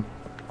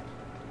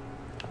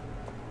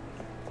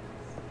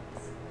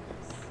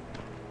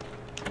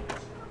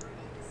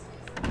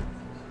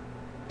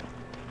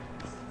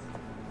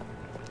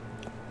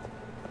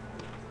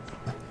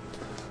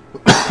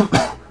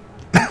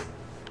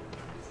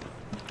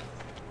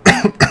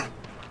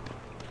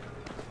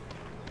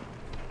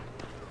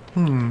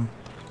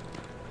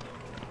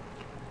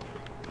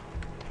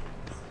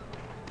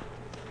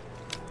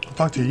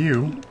 I'll talk to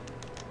you.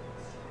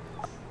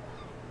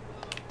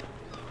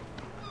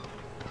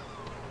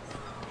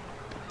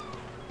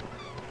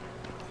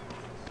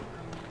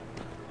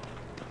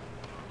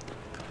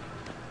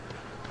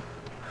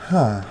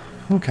 Huh.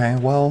 Okay,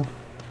 well,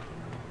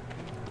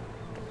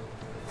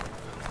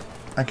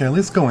 I can at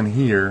least go in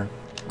here.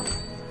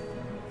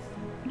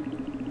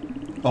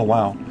 Oh,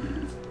 wow.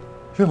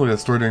 Should look at the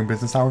store during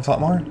business hours,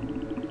 Otmar.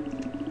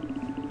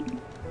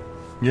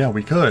 Yeah,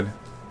 we could.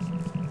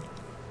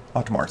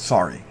 Otmar,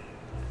 sorry.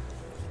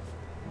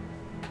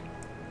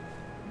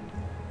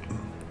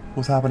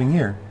 What's happening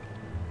here?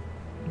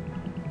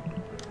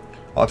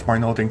 Otmar,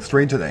 nothing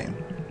strange today.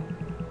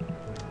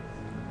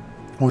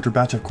 Ordered a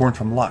batch of corn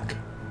from Luck.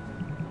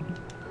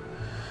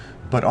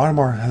 But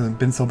Otmar hasn't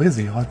been so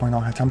busy. Otmar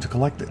not had time to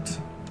collect it.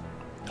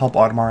 Help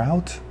Otmar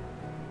out?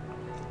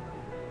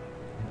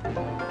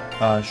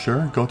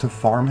 Sure. Go to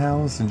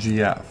Farmhouse and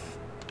GF.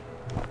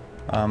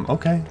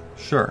 Okay.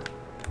 Sure.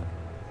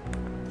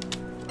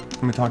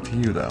 Let me talk to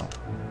you, though.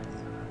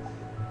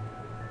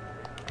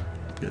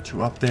 Get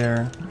you up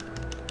there.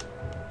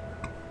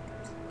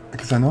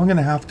 Because I know I'm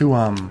gonna have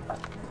to,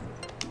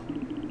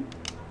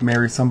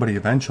 marry somebody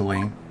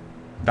eventually.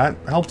 That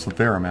helps a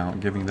fair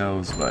amount, giving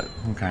those, but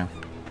okay.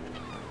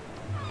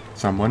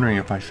 So I'm wondering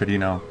if I should, you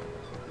know,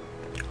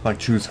 like,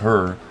 choose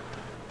her.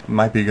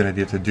 Might be a good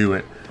idea to do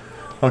it.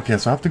 Okay,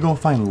 so I have to go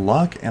find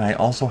Luck, and I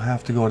also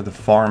have to go to the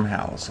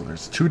farmhouse. So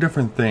there's 2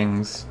 different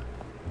things.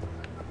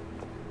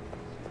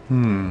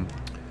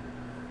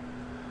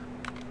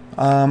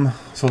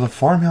 So the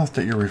farmhouse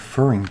that you're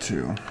referring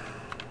to.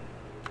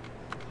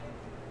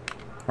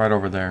 Right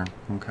over there.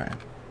 Okay.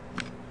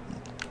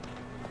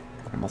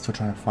 I'm also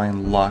trying to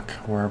find Luck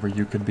wherever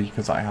you could be,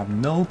 because I have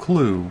no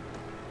clue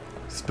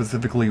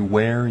specifically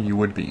where you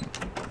would be.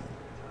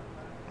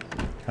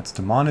 That's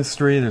the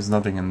monastery. There's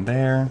nothing in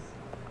there.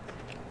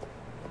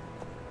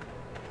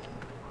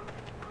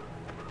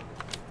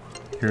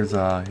 Here's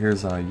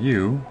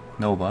you,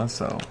 Nova,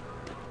 so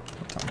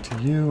I'll talk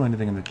to you.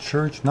 Anything in the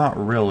church? Not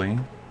really.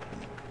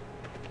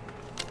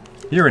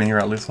 You're in here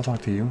at least. I'll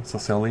talk to you,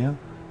 Cecilia.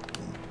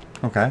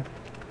 Okay.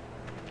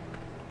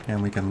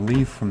 And we can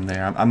leave from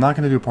there. I'm not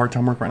going to do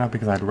part-time work right now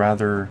because I'd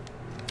rather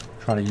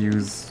try to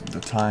use the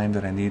time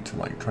that I need to,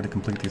 like, try to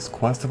complete these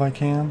quests if I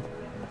can.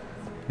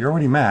 You're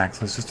already maxed,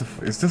 so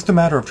it's just a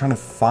matter of trying to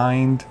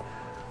find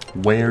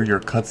where your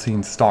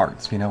cutscene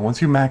starts. You know,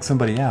 once you max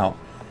somebody out,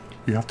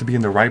 you have to be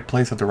in the right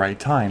place at the right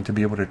time to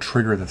be able to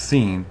trigger the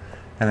scene,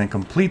 and then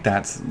complete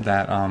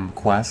that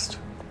quest,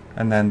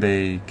 and then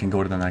they can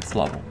go to the next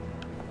level.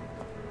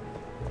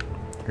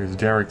 Here's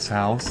Derek's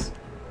house.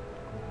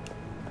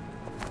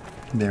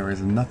 There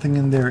is nothing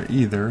in there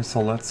either,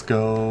 so let's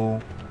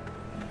go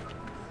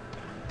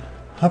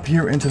up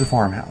here into the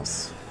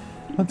farmhouse.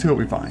 Let's see what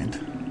we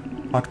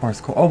find. Otmar's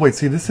cool. Oh wait,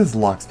 see, this is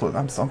Luck's place.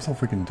 I'm so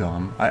freaking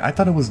dumb. I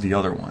thought it was the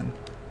other one.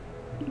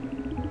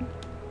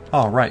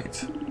 Oh,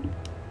 right.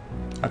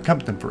 I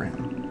kept them for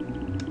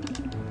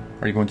him.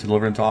 Are you going to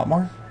deliver them to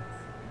Otmar?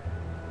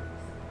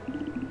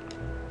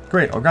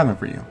 Great, I'll grab them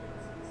for you.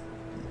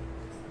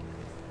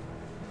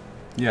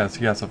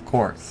 Yes, of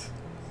course.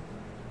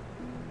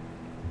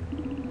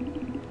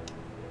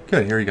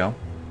 Good, here you go.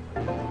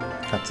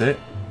 That's it.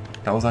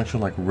 That was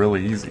actually like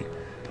really easy.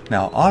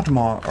 Now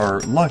Oddmar, or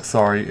Lux,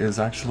 sorry, is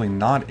actually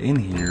not in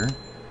here.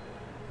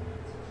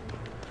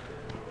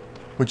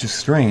 Which is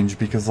strange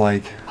because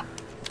like,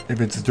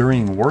 if it's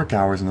during work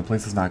hours and the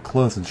place is not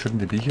closed, then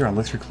shouldn't it be here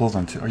unless you're closed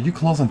on are you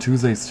closed on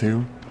Tuesdays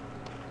too?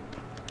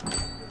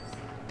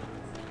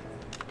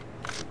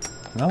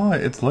 No,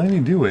 it's letting me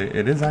do it.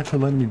 It is actually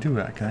letting me do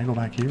it. Can I go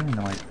back here?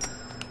 No,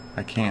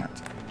 I can't.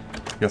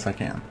 Yes, I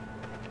can.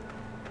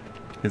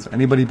 Is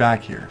anybody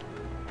back here?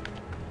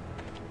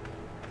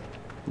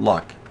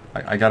 Luck.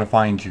 I gotta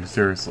find you,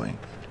 seriously.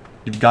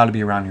 You've got to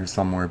be around here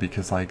somewhere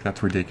because, like,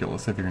 that's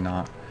ridiculous if you're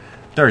not.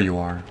 There you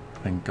are.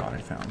 Thank God I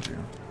found you.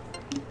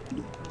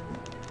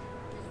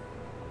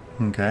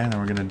 Okay, now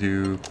we're gonna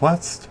do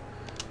quest.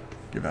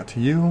 Give that to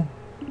you.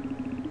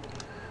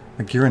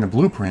 A gear and a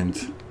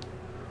blueprint.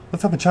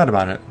 Let's have a chat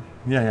about it.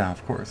 Yeah,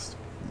 of course.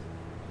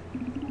 I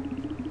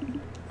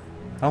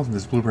don't think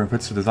this blueprint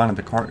fits the design of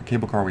the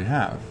cable car we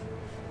have.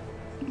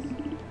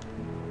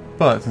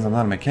 But since I'm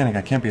not a mechanic,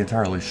 I can't be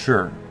entirely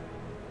sure.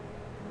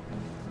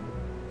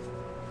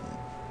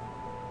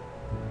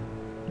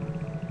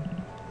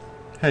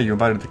 Hey, you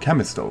invited the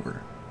chemist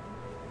over.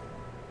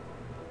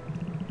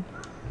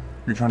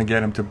 You're trying to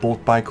get him to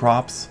bulk buy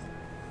crops?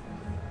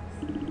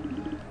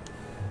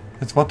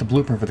 It's about the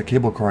blueprint for the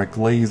cable car at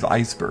Glaze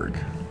Iceberg.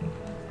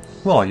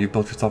 Well, you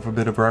built yourself a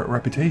bit of a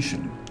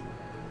reputation.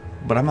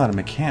 But I'm not a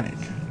mechanic.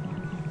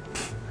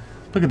 Pfft,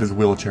 look at this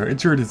wheelchair.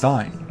 It's your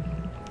design.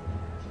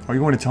 Are you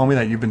going to tell me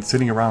that you've been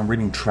sitting around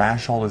reading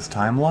trash all this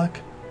time, Luck?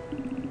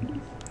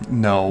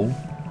 No.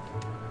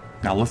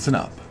 Now listen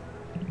up.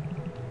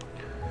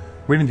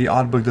 Reading the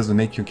odd book doesn't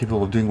make you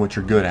capable of doing what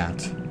you're good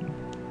at.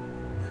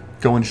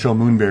 Go and show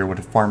Moonberry what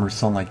a farmer's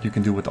son like you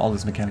can do with all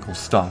this mechanical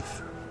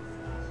stuff.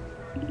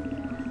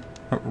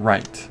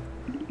 Right.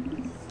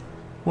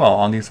 Well,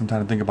 I'll need some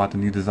time to think about the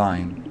new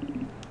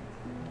design.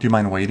 Do you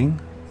mind waiting?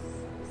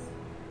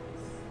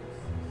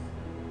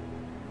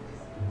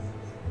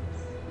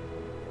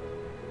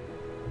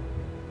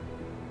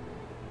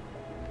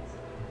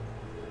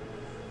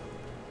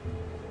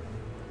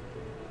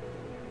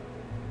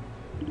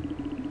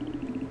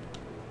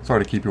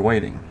 Sorry to keep you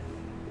waiting.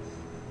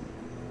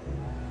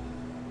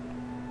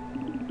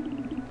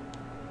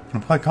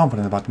 I'm quite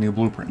confident about the new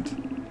blueprint.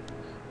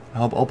 I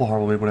hope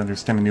Opalheart will be able to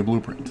understand the new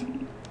blueprint.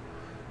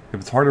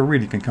 If it's hard to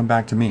read, you can come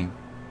back to me.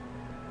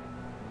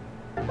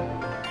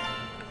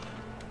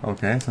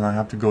 Okay, so now I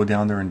have to go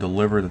down there and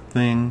deliver the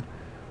thing,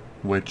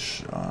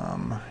 which,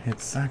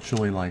 it's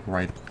actually like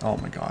right... Oh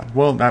my god.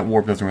 Well, that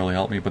warp doesn't really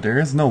help me, but there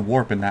is no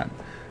warp in that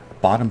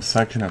bottom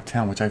section of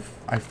town, which I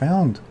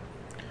found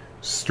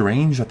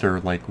strange that there,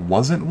 like,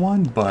 wasn't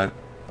one, but...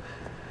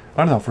 I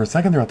don't know, for a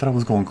second there I thought I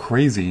was going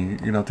crazy,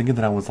 you know, thinking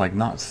that I was, like,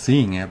 not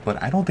seeing it,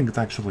 but I don't think it's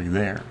actually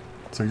there.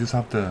 So you just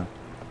have to,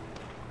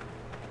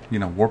 you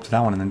know, warp to that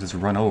one and then just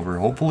run over.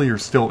 Hopefully you're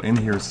still in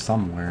here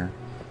somewhere.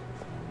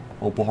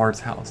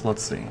 Opalheart's house,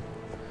 let's see.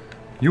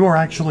 You are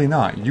actually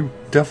not. You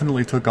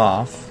definitely took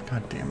off.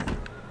 God damn it.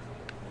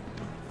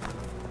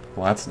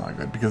 Well, that's not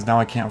good, because now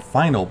I can't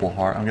find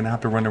Opalheart. I'm gonna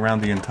have to run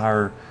around the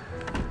entire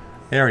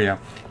area.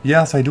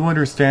 Yes, I do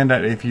understand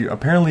that if you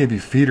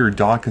feed your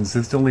dog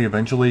consistently,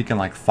 eventually you can,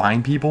 like,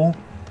 find people.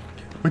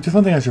 Which is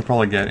something I should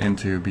probably get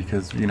into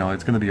because, you know,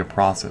 it's going to be a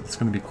process. It's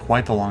going to be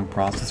quite the long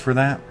process for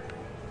that.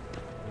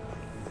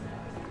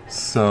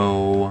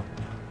 So,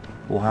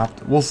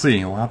 we'll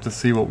see. We'll have to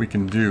see what we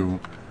can do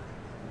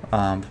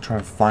to try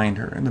to find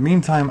her. In the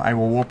meantime, I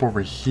will warp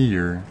over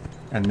here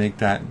and make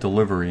that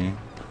delivery.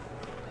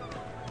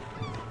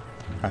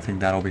 I think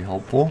that'll be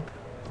helpful.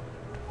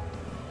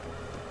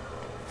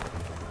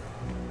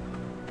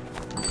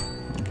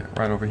 Okay,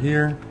 right over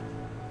here.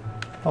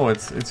 Oh,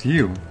 it's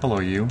you. Hello,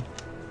 you.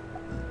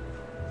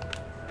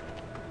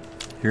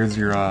 Here's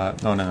your,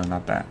 no,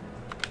 not that.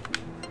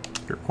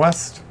 Your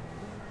quest.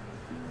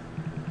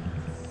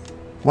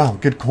 Wow,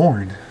 good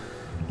corn.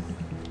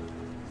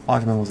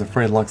 Ottoman was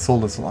afraid Lux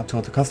sold us a lot to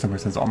other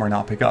customers since Ottmar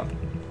not pick up.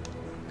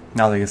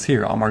 Now that he's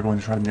here, Ottmar going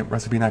to try the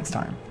recipe next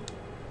time.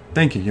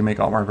 Thank you, you make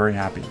Ottmar very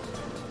happy.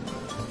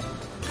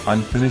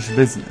 Unfinished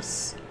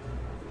business.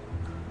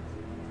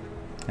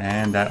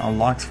 And that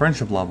unlocks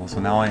friendship level, so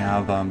now I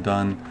have,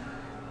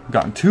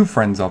 gotten 2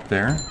 friends up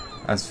there,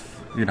 as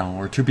you know,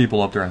 or 2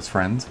 people up there as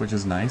friends, which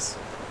is nice.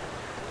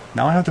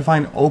 Now I have to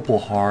find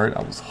Opalheart.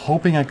 I was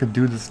hoping I could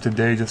do this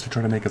today just to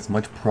try to make as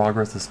much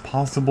progress as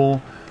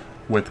possible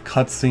with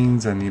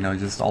cutscenes and, you know,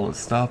 just all this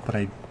stuff, but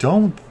I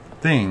don't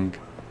think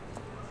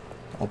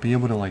I'll be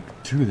able to,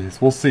 like, do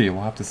this. We'll see.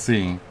 We'll have to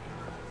see.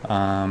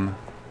 I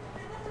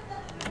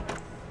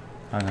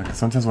don't know, 'cause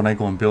sometimes when I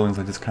go in buildings,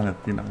 I just kind of,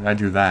 you know, I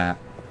do that.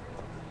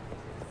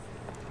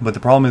 But the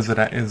problem is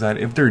that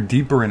if they're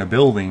deeper in a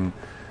building,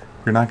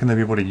 you're not going to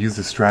be able to use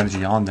the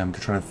strategy on them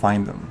to try to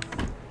find them.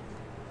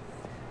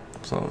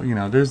 So, you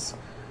know, there's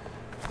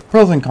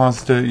pros and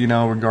cons to, you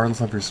know,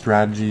 regardless of your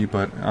strategy,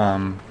 but,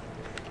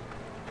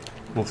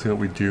 we'll see what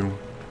we do.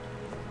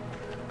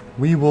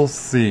 We will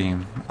see.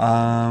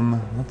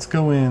 Let's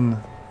go in.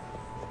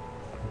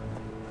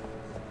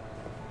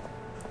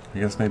 I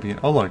guess maybe...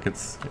 Oh, look,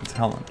 it's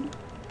Helen.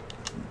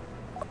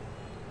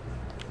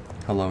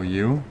 Hello,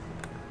 you.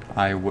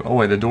 Oh,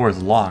 wait, the door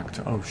is locked.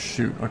 Oh,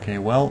 shoot. Okay,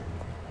 well...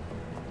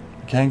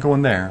 Can't go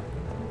in there.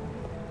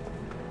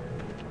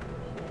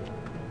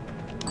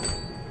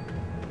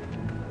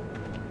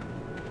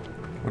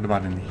 What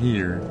about in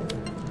here?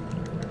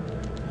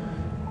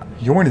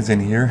 Yorn is in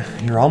here.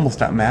 You're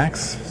almost at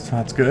max, so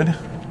that's good.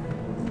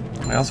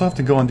 I also have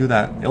to go and do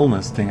that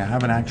illness thing. I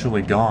haven't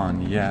actually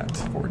gone yet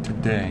for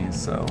today,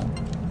 so...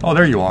 Oh,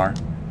 there you are.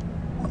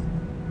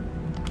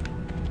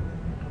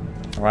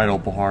 Alright,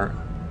 Opalheart.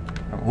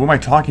 Who am I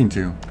talking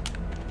to?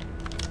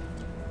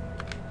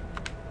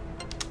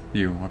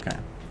 You, okay.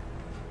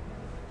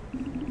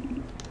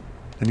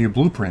 The new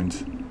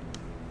blueprint.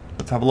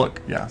 Let's have a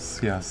look. Yes,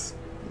 yes.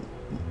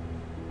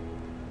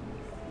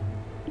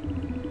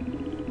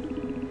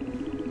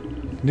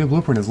 The new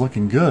blueprint is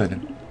looking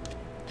good.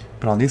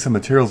 But I'll need some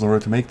materials in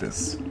order to make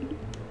this.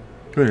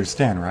 You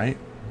understand, right?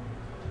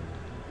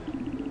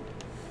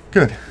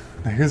 Good.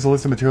 Now here's the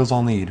list of materials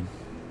I'll need.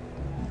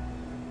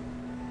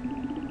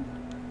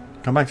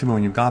 Come back to me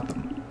when you've got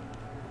them.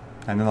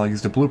 And then I'll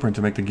use the blueprint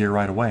to make the gear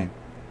right away.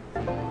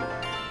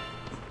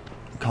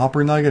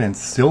 Copper nugget and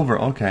silver.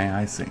 Okay,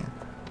 I see.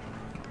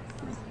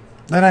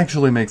 That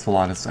actually makes a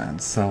lot of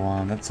sense.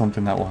 So that's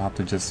something that we'll have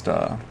to just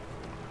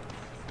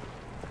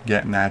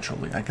get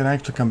naturally. I can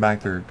actually go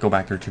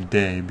back there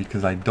today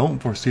because I don't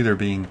foresee there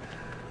being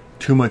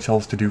too much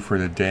else to do for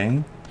the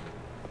day.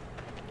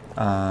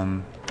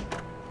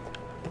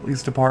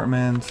 Police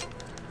department.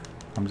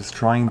 I'm just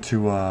trying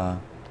to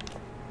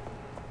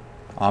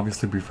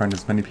obviously befriend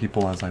as many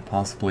people as I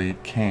possibly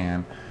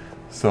can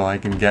so I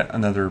can get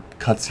another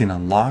cutscene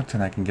unlocked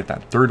and I can get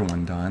that third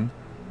one done.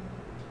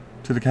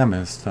 To the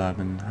chemist. I've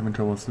been having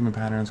trouble with sleeping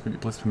patterns. Could you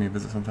please for me a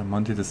visit sometime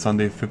Monday to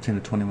Sunday 15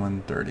 to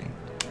 21:30?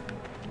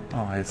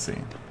 Oh, I see.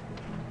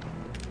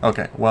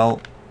 Okay, well,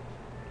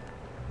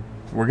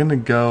 we're gonna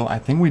go... I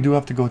think we do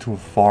have to go to a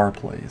far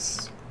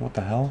place. What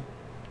the hell?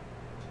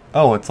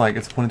 Oh, it's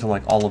pointing to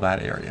like all of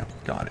that area.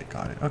 Got it,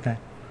 okay.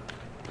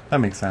 That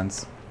makes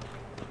sense.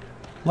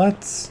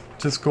 Let's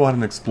just go out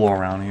and explore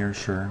around here,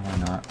 sure, why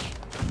not?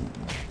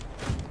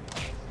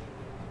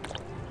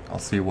 I'll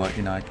see what,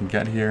 I can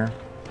get here.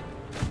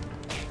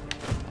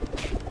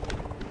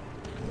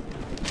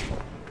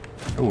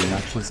 Oh, he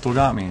actually still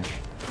got me.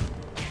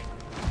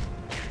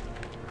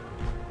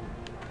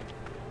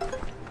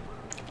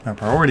 My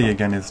priority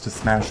again is to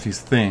smash these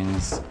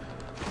things.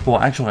 Well,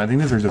 actually, I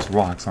think these are just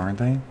rocks, aren't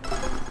they?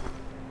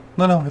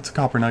 No, it's a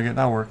copper nugget.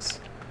 That works.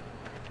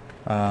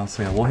 So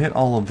yeah, we'll hit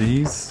all of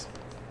these.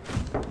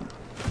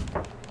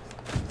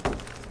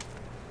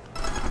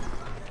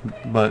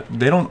 But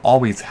they don't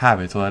always have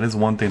it, so that is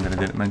one thing that I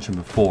didn't mention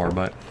before,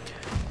 but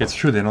it's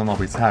true they don't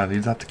always have it. You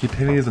just have to keep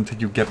hitting these until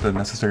you get the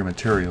necessary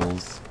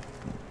materials.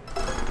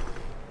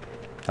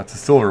 That's a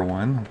silver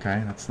one.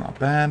 Okay, that's not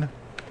bad.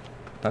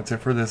 That's it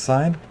for this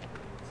side.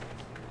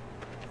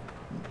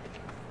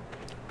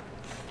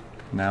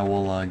 Now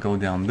we'll go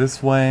down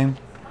this way.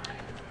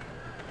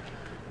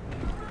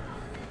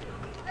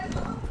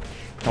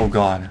 Oh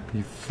god,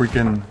 you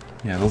freaking...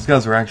 Yeah, those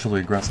guys are actually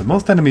aggressive.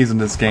 Most enemies in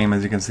this game,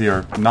 as you can see,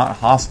 are not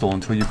hostile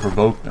until you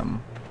provoke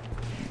them.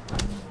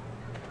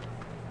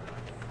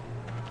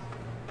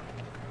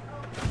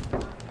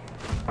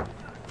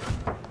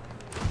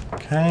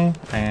 Okay,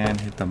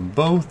 and hit them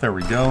both. There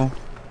we go.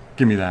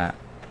 Give me that.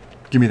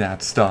 Give me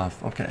that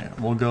stuff. Okay,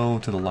 we'll go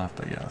to the left,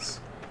 I guess.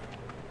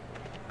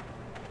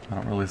 I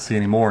don't really see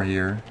any more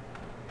here.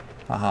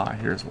 Aha,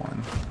 here's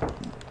one.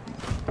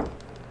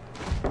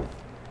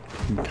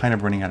 I'm kind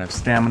of running out of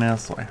stamina,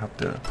 so I have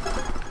to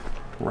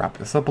wrap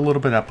this up a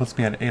little bit. That puts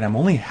me at 8. I'm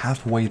only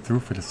halfway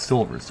through for the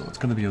silver, so it's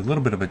going to be a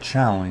little bit of a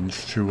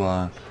challenge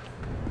to,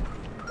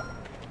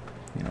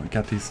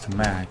 get these to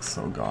max.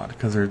 Oh god,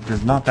 because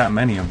there's not that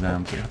many of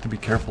them, so you have to be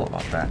careful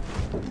about that.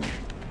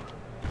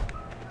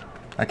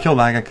 I killed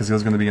that guy because he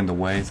was going to be in the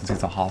way, since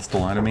he's a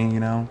hostile enemy,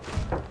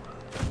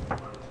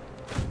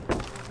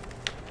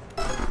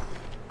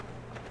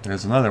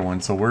 There's another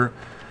one, so we're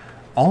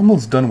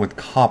almost done with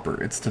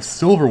copper. It's the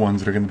silver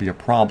ones that are going to be a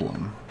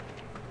problem.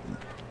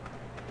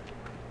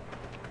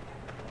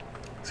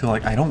 So,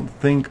 I don't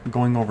think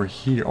going over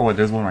here... Oh,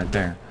 there's one right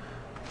there.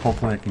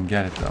 Hopefully I can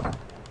get it, though.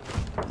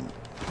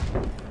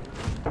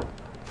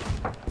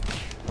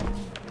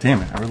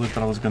 Damn it, I really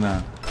thought I was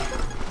gonna...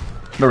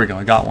 There we go,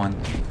 I got one.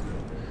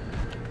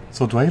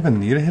 So do I even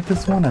need to hit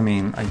this one? I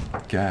mean, I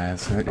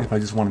guess. If I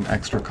just want an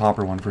extra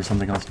copper one for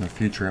something else in the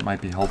future, it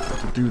might be helpful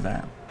to do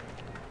that.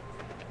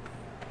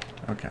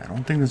 Okay, I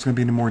don't think there's going to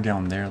be any more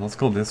down there. Let's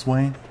go this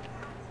way.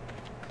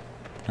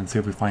 And see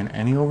if we find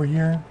any over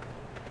here.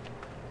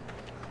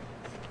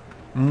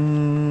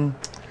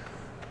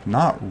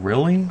 Not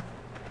really.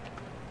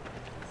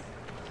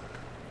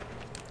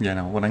 Yeah,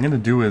 no, what I'm going to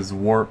do is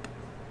warp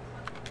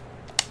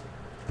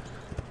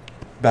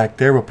back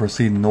there. We'll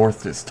proceed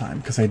north this time,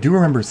 because I do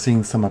remember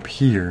seeing some up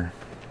here.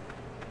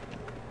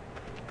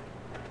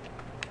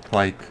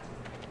 Like,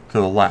 to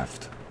the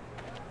left.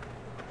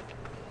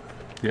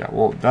 Yeah,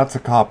 well, that's a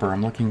copper.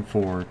 I'm looking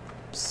for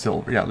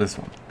silver. Yeah, this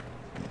one.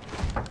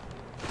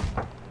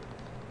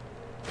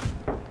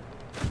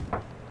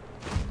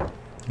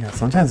 Yeah,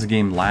 sometimes the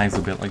game lags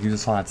a bit, like you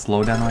just saw that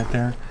slowdown right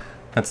there.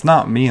 That's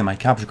not me and my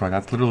capture card,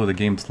 that's literally the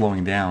game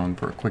slowing down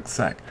for a quick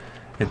sec.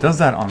 It does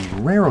that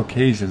on rare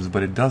occasions,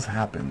 but it does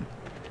happen.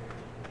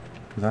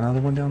 Is that another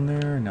one down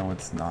there? No,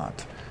 it's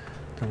not.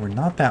 There were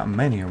not that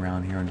many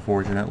around here,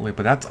 unfortunately,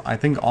 but that's, I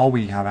think, all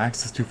we have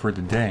access to for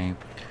today.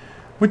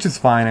 Which is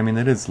fine, I mean,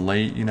 it is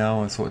late, you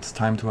know, so it's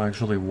time to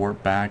actually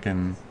warp back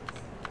and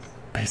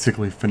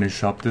basically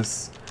finish up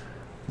this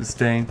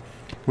day.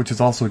 Which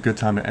is also a good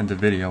time to end the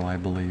video, I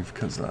believe,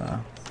 because,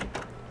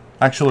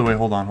 actually, wait,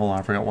 hold on,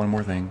 I forgot one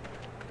more thing.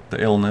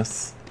 The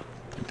illness.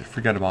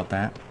 Forget about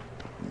that.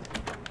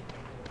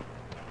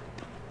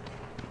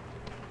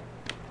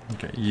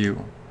 Okay,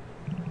 you.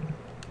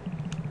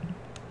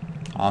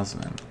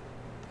 Osmond.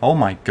 Oh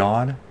my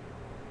god.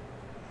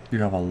 You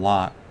have a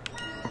lot.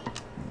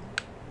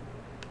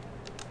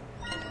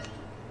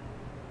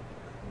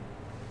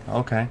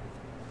 Okay.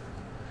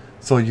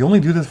 So you only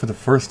do this for the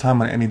first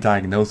time on any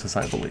diagnosis,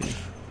 I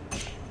believe.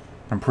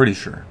 I'm pretty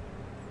sure.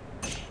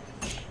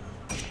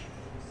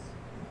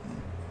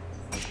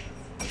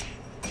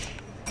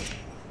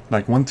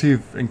 Like, once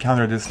you've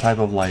encountered this type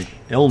of, like,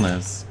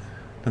 illness,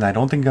 then I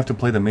don't think you have to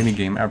play the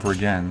minigame ever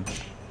again.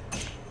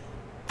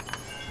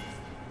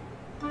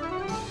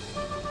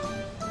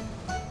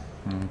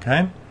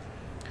 Okay.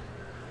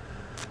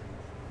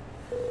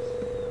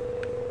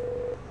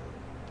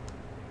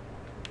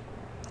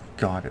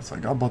 God, it's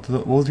like, what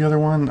was the other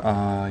one?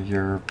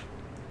 Your...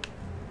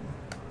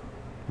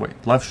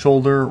 Wait, left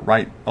shoulder,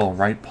 right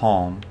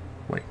palm.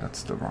 Wait,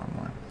 that's the wrong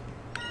one.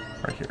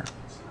 Right here.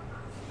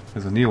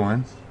 There's a new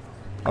one.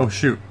 Oh,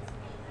 shoot.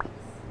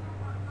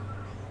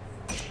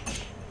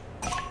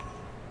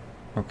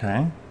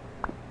 Okay.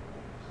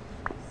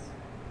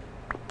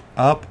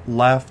 Up,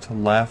 left,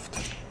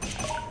 left.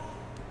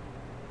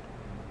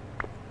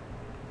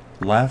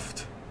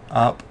 Left,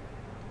 up,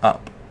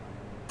 up.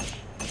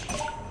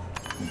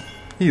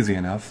 Easy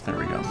enough. There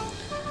we go.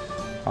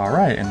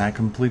 Alright, and that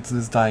completes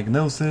this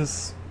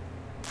diagnosis.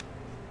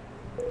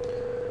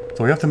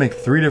 So we have to make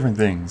 3 different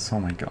things. Oh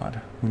my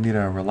god. We need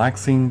a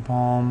relaxing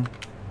palm,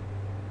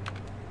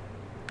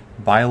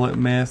 violet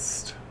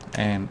mist,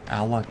 and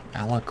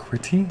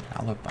alacrity?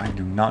 I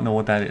do not know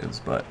what that is,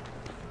 but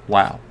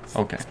wow.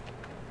 Okay.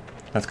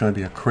 That's gonna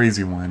be a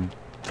crazy one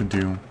to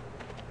do.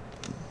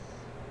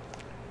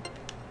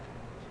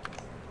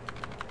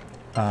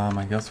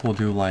 I guess we'll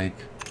do like,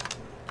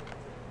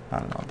 I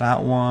don't know,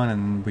 that one,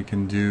 and we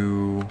can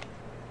do,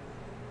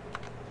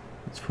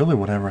 it's really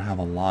whatever I have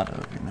a lot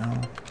of, you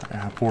know? I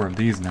have 4 of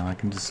these now, I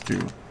can just do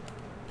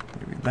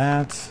maybe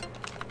that.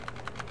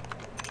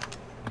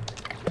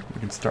 We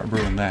can start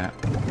brewing that.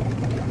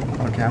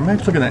 Okay, I'm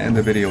actually going to end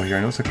the video here.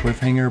 I know it's a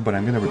cliffhanger, but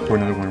I'm going to record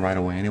another one right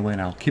away anyway,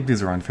 and I'll keep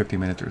these around 50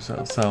 minutes or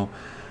so. So,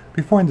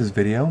 before I end this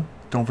video,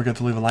 don't forget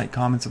to leave a like,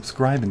 comment,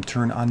 subscribe, and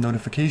turn on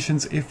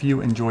notifications if you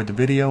enjoyed the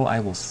video. I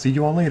will see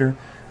you all later.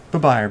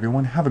 Bye-bye,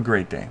 everyone. Have a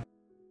great day.